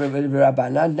 It says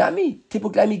Rabbanan Nami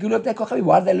tipuk lami gulub Dei Kochavim.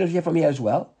 Why did they learn here from here as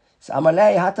well? So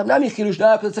Amalei hatam nami chidush.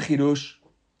 No, because it's a chidush.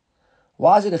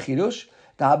 Why is it a chidush?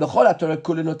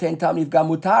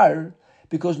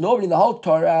 Because normally in the whole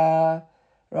Torah,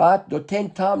 right,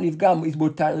 noten tam livgam is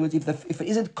mutar. In other words, if it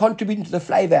isn't contributing to the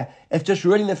flavor, it's just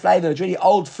ruining the flavor. It's really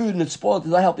old food and it's spoiled.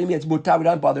 It's not helping me. It's mutar. We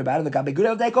don't bother about it. The gabe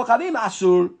gule of Dei Kochavim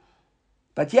asur,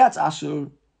 but yeah, it's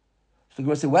asur. So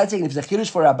we say, well, if it's a chidush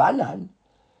for Rabbanan,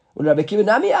 well, Rabbi Akiva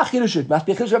nami a chidush. It must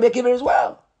be a chidush Rabbi Akiva as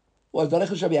well. Well, it's not a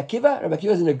chidush Rabbi Akiva. Rabbi Akiva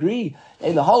doesn't agree.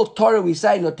 In the whole Torah, we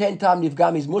say noten tam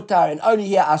livgam is mutar, and only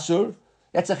here asur.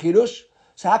 That's a chidush.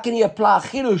 So how can he apply a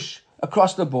chidush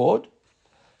across the board?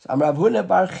 So Amar Rav Huna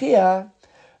bar Chia,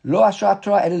 lo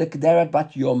ashatra el lekderat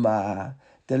bat yoma,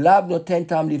 the love noten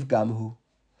tam livgamhu.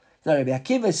 Now Rabbi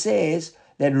Akiva says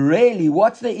that really,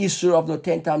 what's the issue of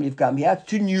Noten Tam Livgam? He has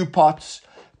 2 new pots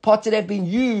that have been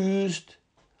used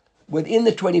within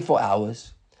the 24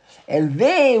 hours. And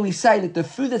there we say that the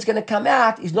food that's going to come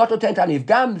out is not Noten Tam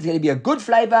Livgam, it's going to be a good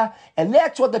flavor, and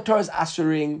that's what the Torah is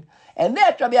assuring. And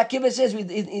that, Rabbi Akiva says,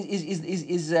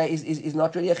 is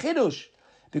not really a chidush,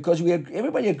 because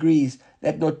everybody agrees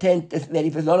that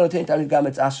if it's not Noten Tam Livgam,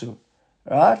 it's asur.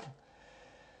 Right?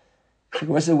 So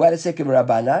we say, wait a second,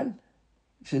 Rabbanan.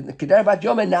 He said, Kedar bat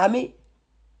Yom Nami.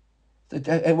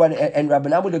 And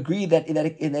Rabbanan would agree that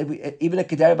even a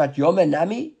Kedar bat Yom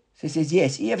Nami. So he says,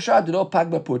 yes,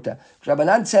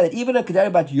 Rabbanan said that even a Kedar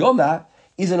bat Yoma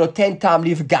is a Noten Tam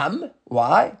Livgam.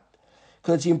 Why?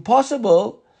 Because it's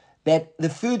impossible that the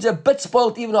food's a bit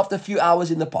spoiled even after a few hours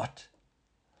in the pot.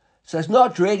 So it's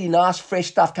not really nice, fresh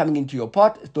stuff coming into your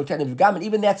pot. It's Noten Tam Livgam, and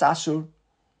even that's asur.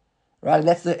 Right,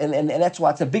 and that's why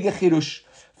it's a bigger chirush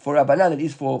for Rabbanan than it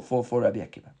is for Rabbi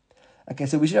Akiva. Okay,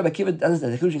 so we should Rabbi Akiva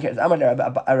understand the chirush in case Amar Rav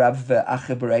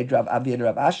Acha Bereid Rav Avia and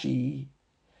Rav Ashi.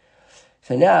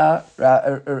 So now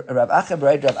Rav Acha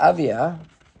Bereid Rav Avia.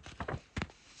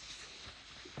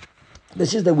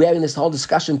 This is we're having this whole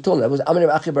discussion till now. It was Amar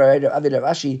Rav Acha Bereid Rav Avia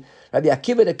Rav Ashi. Rabbi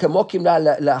Akiva the Kamokim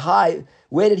Lahai.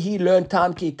 Where did he learn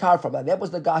Tam Ki Kar from? And that was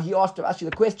the guy he asked Rav Ashi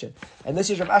the question, and this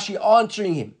is Rav Ashi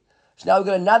answering him. So now we've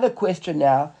got another question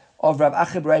now of Rav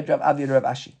Acha Bereid Rav Avi Rav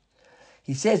Ashi.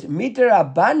 He says, Mitra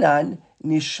Rabbanan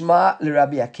nishma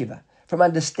l'Rabbi Akiva. From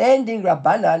understanding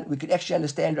Rabbanan, we could actually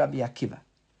understand Rabbi Akiva.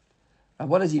 Now,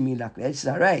 what does he mean like that? He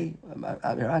says, right?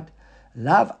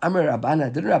 Lav Amar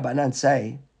Rabbanan. Didn't Rabbanan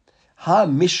say, Ha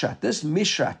Mishrat, this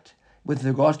Mishrat, with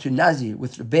regards to Nazir,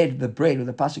 with the bread, with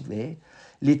the pasuk there,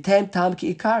 Litem Tam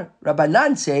Ki Ikar.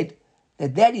 Rabbanan said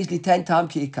that is Litem Tam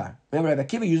Ki Ikar. Remember, Rabbi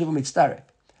Akiva used it for Mitzdareh.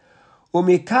 And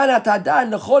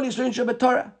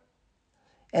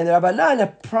the Rabbanan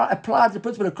applied the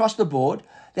principle across the board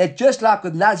that just like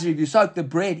with Nazir, if you soak the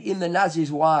bread in the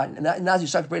Nazir's wine, and Nazir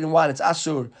soaks bread in wine, it's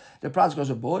asur, the applies across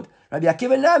the board. Rabbi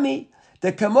Akiva Nami,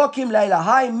 the Kamokim Leila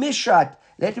Hai Mishrat,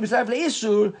 let him serve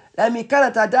Isur,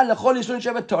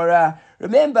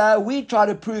 remember, we tried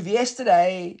to prove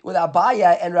yesterday with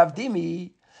Abaya and Rav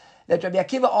Dimi that Rabbi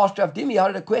Akiva asked Rav Dimi a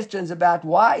lot of questions about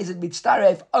why is it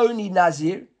mitztaref only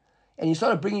Nazir, and he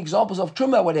started bringing examples of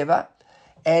Truma, whatever.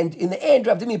 And in the end,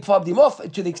 Rav Dimi fobbed him off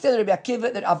to the extent that Rabbi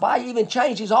Akiva, that Abai even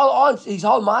changed his whole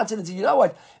mindset and said, you know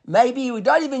what, maybe we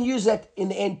don't even use that in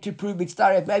the end to prove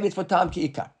mitzdaref, maybe it's for Tam Ki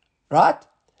Ikar. Right?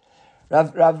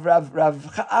 Rav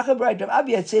Acha Bereid Rav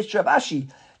Avia says to Rav Ashi,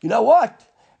 you know what?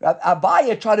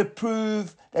 Abaya tried to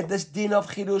prove that this din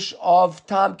of chidush of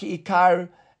Tam Ki Ikar,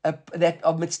 that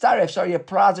of mitzdaref,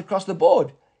 applies across the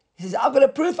board. He says, I've got a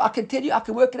proof, I can tell you, I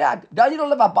can work it out. Don't need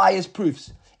all of Abaya's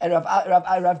proofs. And Rav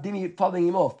Dimi following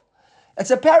him off.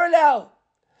 It's a parallel.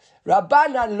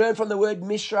 Rabbanan learned from the word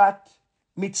Mishrat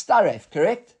Mitzdaref,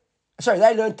 correct? Sorry,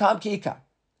 they learned Tam Ki Ikar.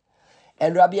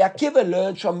 And Rabbi Akiva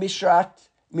learned from Mishrat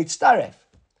Mitzdaref.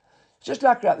 Just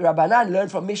like Rabbanan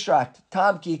learned from Mishrat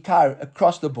Tam Ki Ikar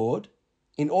across the board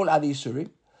in all other Yisurim,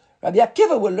 Rabbi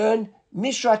Akiva will learn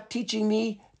Mishrat teaching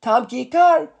me Tam Ki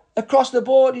Ikar across the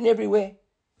board in everywhere.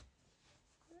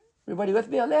 Everybody with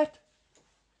me on that?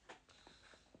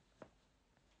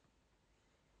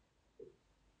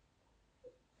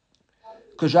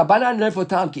 Because Rabbanan learned for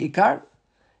Tam Ki Ikar,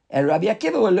 and Rabbi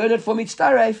Akiva will learn it for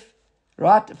Mitzdaref,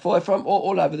 right? From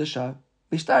all over the show.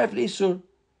 Mitzdaref L'Isur.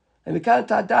 And we can't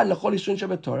ta'adan l'chol Yisurim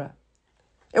Shabbat Torah.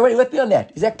 Everybody with me on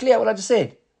that? Is that clear what I just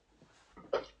said?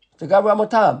 To go one more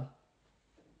time.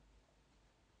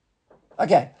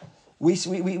 Okay. We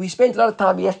spent a lot of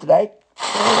time yesterday,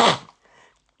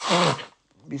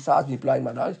 besides me blowing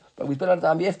my nose, but we spent a lot of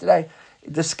time yesterday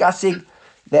discussing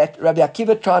that Rabbi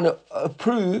Akiva trying to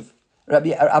prove,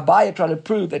 Rabbi Abaya trying to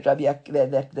prove that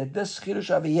that this chidush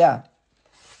over here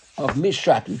of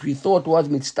Mishrat, which we thought was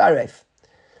Mitzdaref,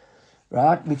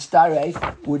 right?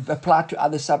 Mitzdaref would apply to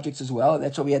other subjects as well.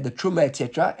 That's why we had the Truma,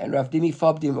 etc. And Rav Dimi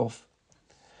fobbed him off.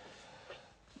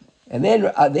 And then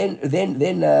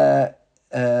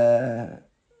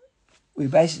we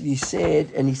basically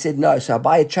said, and he said no. So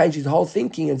Abaya changed his whole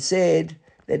thinking and said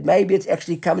that maybe it's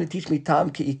actually coming to teach me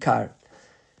Tam Ki Ikar.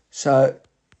 So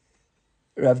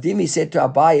Rav Dimi said to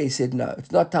Abaya, he said no,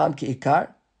 it's not Tam Ki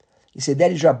Ikar. He said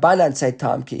that is Rabbanan say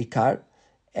Tam Ki Ikar,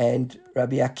 and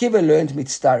Rabbi Akiva learned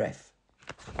Mitzdaref.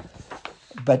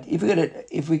 But if we're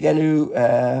going to,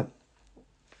 and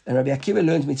Rabbi Akiva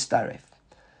learns Mitzdaref.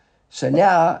 So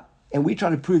now, and we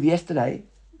tried to prove yesterday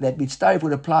that Mitzdaref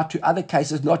would apply to other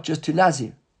cases, not just to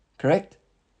Nazir. Correct?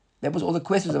 That was all the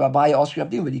questions of Abaya asking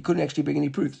Rav Dimi, but he couldn't actually bring any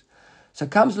proofs. So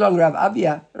comes along Rav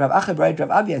Acha Bereid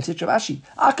Rav Avia and says to Rav Ashi,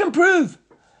 I can prove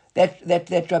that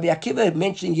Rabbi Akiva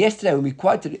mentioned yesterday when we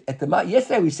quoted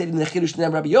yesterday we said in the Chidush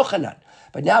name Rabbi Yochanan,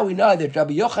 but now we know that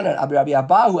Rabbi Yochanan, Rabbi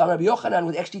Abahu, and Rabbi Yochanan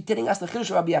was actually telling us the Chidush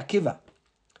of Rabbi Akiva.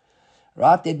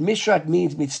 Right? That Mishrat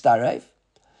means mitztarev.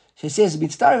 She says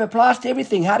mitztarev applies to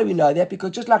everything. How do we know that?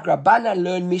 Because just like Rabbanan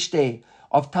learned Mishteh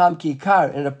of Tam Kikar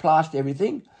and it applies to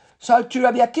everything, so too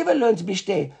Rabbi Akiva learns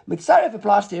Mishteh. Mitztarev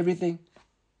applies to everything.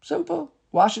 Simple.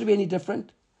 Why should it be any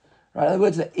different? Right? In other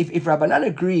words, if Rabbanan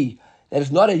agree that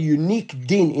it's not a unique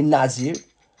din in Nazir,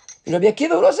 Rabbi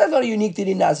Akiva would also say it's not a unique din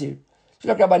in Nazir. So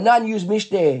like Rabbanan use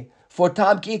Mishteh for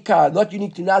Tam Kikar, not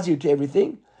unique to Nazir to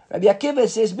everything. Rabbi Akiva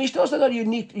says Mishteh also not a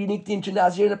unique din to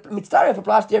Nazir, and Mitztarev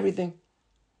applies to everything.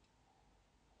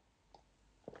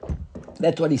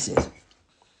 That's what he says.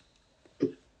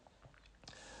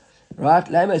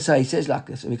 Right? So he says like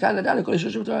this. Rabbi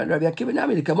Akiva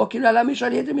nami l'kamokin ala mishra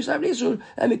li'etem misav l'isur,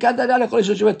 and mikan dadal l'kol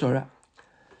yisur Torah.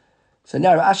 So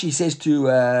now Rashi says to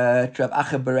Rav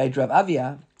Acha Berei Rav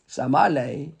Avia,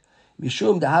 Samale,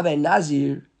 Mishum dehave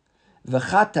Nazir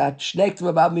v'chatat shnei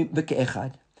ktuvim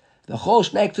b'ke'echad. The whole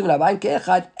shnei ktuvim l'avayin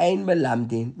ke'echad ein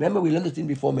melamdin. Remember, we learned this in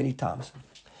before many times.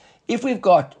 If we've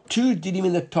got two dinim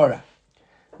in the Torah,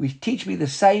 which teach me the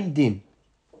same din,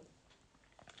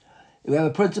 we have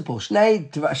a principle.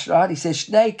 Shnei, he says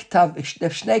shnei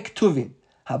ktuvim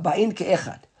habayin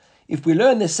ke'echad. If we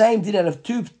learn the same din out of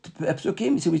two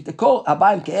psukim, so we call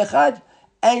habayim ke'echad,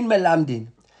 ein melamdin.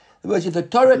 In other words, if the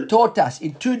Torah taught us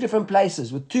in two different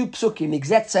places with two psukim, the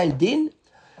exact same din,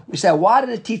 we say, why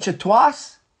did it teach it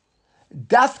twice?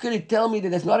 Dafka to tell me that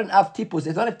there's not enough tippus,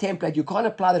 there's not a template, you can't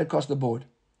apply that across the board.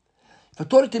 If it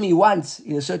taught it to me once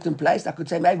in a certain place, I could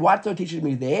say, maybe why don't it teach it to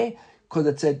me there?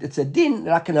 Because it's a din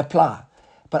that I can apply.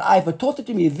 But if it taught it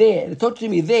to me there,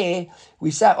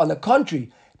 we say, on the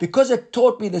contrary, because it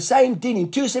taught me the same din in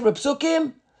two separate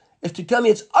psukim, is to tell me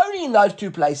it's only in those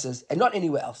two places and not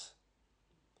anywhere else.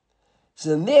 So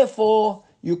then therefore,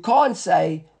 you can't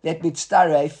say that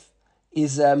mitztaref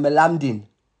is melamdin.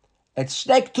 It's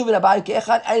shnei ktuvim habayin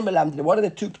ke'echad, ein melamdin. What are the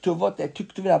two ktuvot? They're two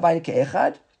ktuvim habayin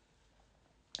ke'echad.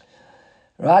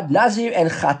 Right? Nazir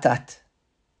and chatat.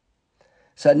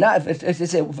 So now, if they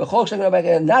say,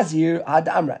 Nazir had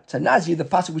amrat. So Nazir, the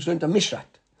pasuk which learned on Mishrat.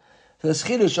 So the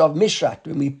chidush of Mishrat,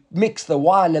 when we mix the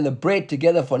wine and the bread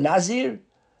together for Nazir,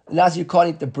 Nazir can't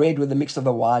eat the bread with the mix of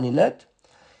the wine in it.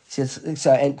 So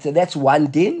that's one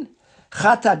din.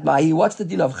 Chatat mahi, what's the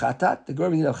din of chatat? The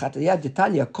growing din of chatat. Yeah,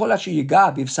 Tanya, kol asher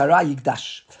yiga b'vsara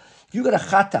yigdash. If you got a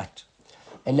chatat,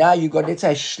 and now you got, let's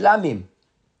say, shlamim,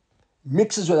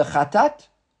 mixes with a chatat,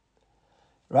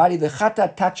 right? If the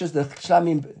chatat touches the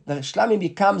shlamim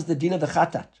becomes the din of the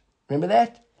chatat. Remember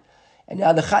that? And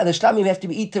now the shlamim have to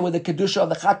be eaten with the kedusha of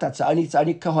the chatat. So it's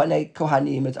only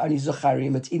kohanim, it's only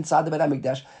zocharim, it's inside the Beit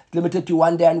HaMikdash, limited to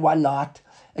one day and one night.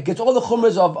 It gets all the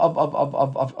chumras of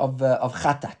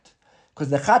chatat. Because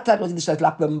the chatat was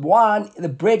like the wine, the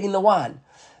bread in the wine.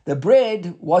 The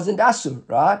bread wasn't asur,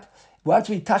 right? Once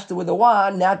we touched it with the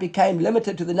wine, now it became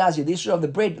limited to the nazir. The issue of the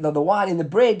bread, the wine in the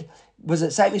bread, was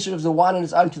the same issue as the wine on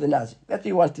its own to the nazir. That's what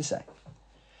he wants to say.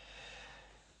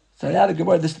 So now the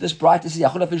Gemara, this bright, this is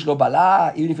Yachol Afish Lo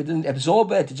Bala, even if it didn't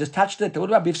absorb it, it just touched it. What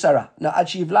about Bifsara? Now, Ad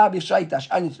Shivla Bifsara Itash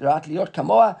Rat Liot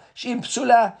Kamoa Shim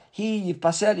Psula. He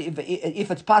Pasel. If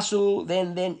it's pasul,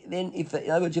 then if in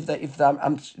other words, if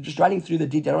I'm just running through the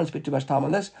detail, I don't want to spend too much time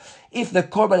on this. If the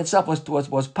korban itself was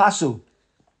pasul,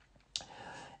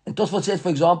 and Tosfot says, for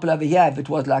example, over here, if it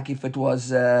was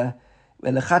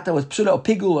when the chata was psula or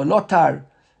pigul or notar,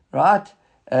 right?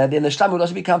 Then the shlam would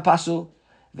also become pasul.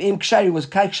 V'im kshari was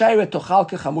kai kshari tochal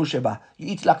kechamur sheba. You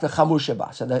eat like the chamur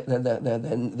sheba. So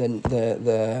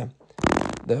the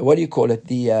what do you call it?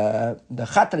 The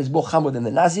chata is more chamur than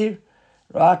the nazir,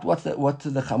 right? What's the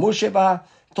chamur sheba?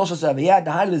 Tosfos over here,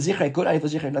 the hand lezichrei good, only for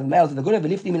zichrei not the males. The good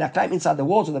v'liftim in a climb inside the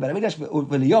walls of the Beit HaMikdash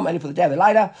v'liyom only for the day of the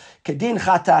lighter. Kedin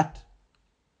chatat.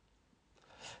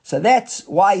 So that's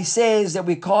why he says that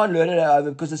we can't learn it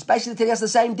over, because it's basically telling us the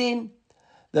same din.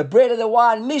 The bread and the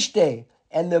wine, mishteh,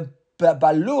 and the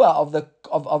balua of the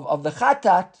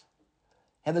chatat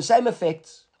have the same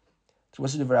effects. So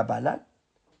what's it do for Rabbanan?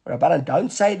 Rabbanan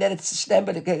don't say that it's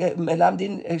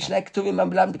melamdin shnei ktuvim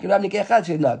melamdin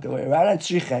echad. No, Rabbanan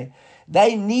tzrichei.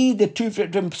 They need the two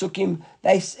different psukim.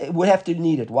 They would have to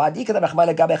need it. Why? Even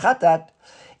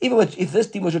if this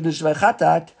team was reduced by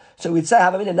chatat, so we'd say,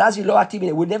 Nazir lo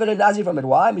atim. We'd never learn Nazir from it.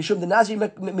 Why? Mishum the Nazir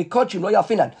mikochim lo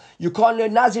yafinan. You can't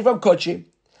learn Nazir from kochim.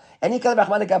 And he came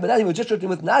we just written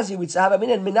with Nazir. We'd say,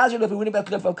 Nazir if we wouldn't be able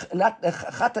to learn from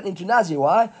chatat into Nazir.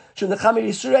 Why? Shum the chamir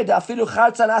yisurei da afilu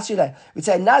chartzan asirei. We'd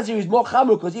say Nazir is more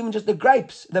chamur because even just the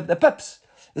grapes, the pips,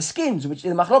 the skins, which in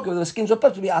the machlokah, the skins or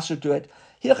pips would be asur to it.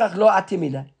 Hilchach lo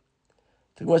atimina.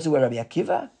 So what's the word Rabbi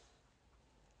Akiva?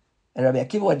 And Rabbi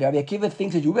Akiva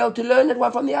thinks that you'll be able to learn it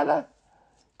one from the other.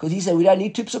 Because he said we don't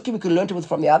need two psukim, we can learn it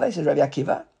from the other. He says Rabbi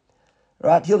Akiva.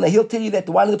 Right? He'll tell you that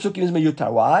one of the psukim is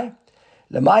meyutar. Why?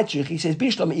 He says, if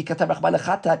it had written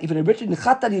in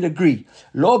Chatat, he'd agree.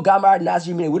 Lo gamar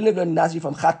nazir min, wouldn't have learned nazir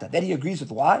from Chatat. That he agrees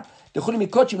with. Why? That's Rabbi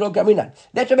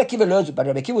Akiva learns it, but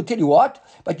Rabbi Akiva will tell you what?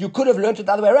 But you could have learned it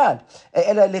the other way around.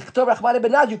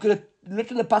 You could have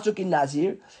written the pasuk in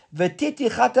Nazir.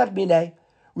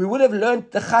 We would have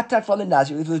learned the Chatat from the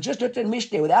Nazir. If it was just written in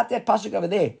Mishnah without that pasuk over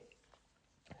there.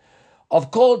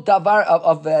 Of kol davar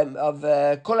of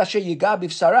kol asher yiga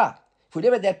b'vsara. If we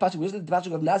never had that pasuk, we listened to the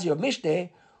pasuk of Nazir of Mishnah,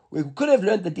 we could have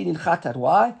learned the din in Chatat.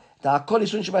 Why? The Hakol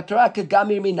Yisurim Shabbat Torah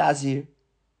kegamir min Nazir.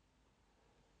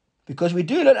 Because we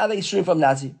do learn other Yisurim from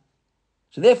Nazir.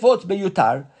 So therefore it's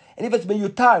meyutar. And if it's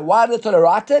meyutar, why did the Torah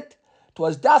write it? It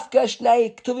was dafka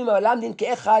shnei ktuvim malamdin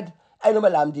keechad einu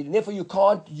malamdin. And therefore you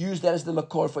can't use that as the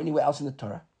makor for anywhere else in the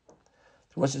Torah.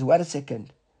 So one says, wait a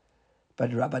second.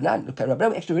 But Rabbanan, okay,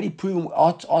 Rabbanan actually already proved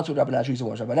answered what Rabbanan's reason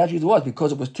was. Rabbanan's reason was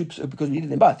because we needed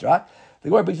them both, right? The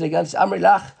Gemara brings it again. Amri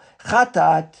lach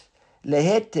chatat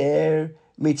leheter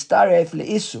mitztaref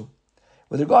leisur.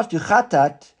 With regards to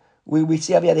chatat, we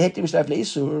see over here the heter mitztaref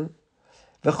leisur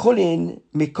v'chulin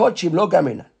mikodshim lo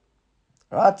gamrina.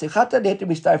 Right? So chatat leheter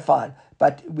mitztaref fine,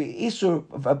 but we isur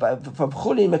from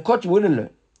chulin mikodshim we wouldn't learn.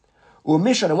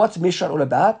 U'mishon, and what's mishon all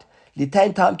about?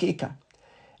 Litain tam keika.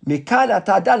 Mikan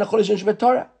atadan lechol yisurim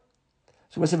sheb'Torah.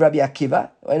 So we say Rabbi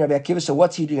Akiva, so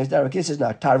what's he doing? Rabbi Akiva says,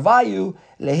 now, Tarvayu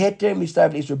leheter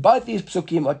mitzaref leisur. Both these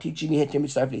psukim are teaching me heter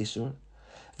mitzaref leisur.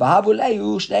 V'havu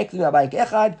lehu shnei k'lim abayim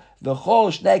ke'echad,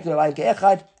 v'chol shnei k'lim abayim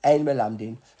ke'echad, ein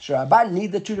melamdin. So Rabban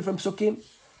need the two different psukim.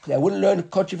 They wouldn't learn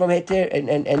kochi from heter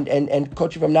and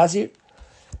kochi from Nazir.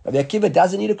 Rabbi Akiva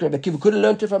doesn't need it, Rabbi Akiva couldn't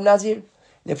learn it from Nazir.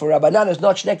 Therefore, Rabbanan is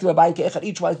not shnei k'lim abayim ke'echad,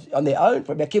 each one on their own.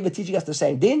 Rabbi Akiva teaching us the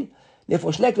same din.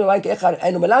 Therefore,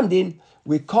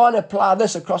 we can't apply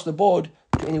this across the board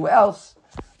to anywhere else.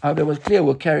 I hope that was clear.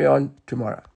 We'll carry on tomorrow.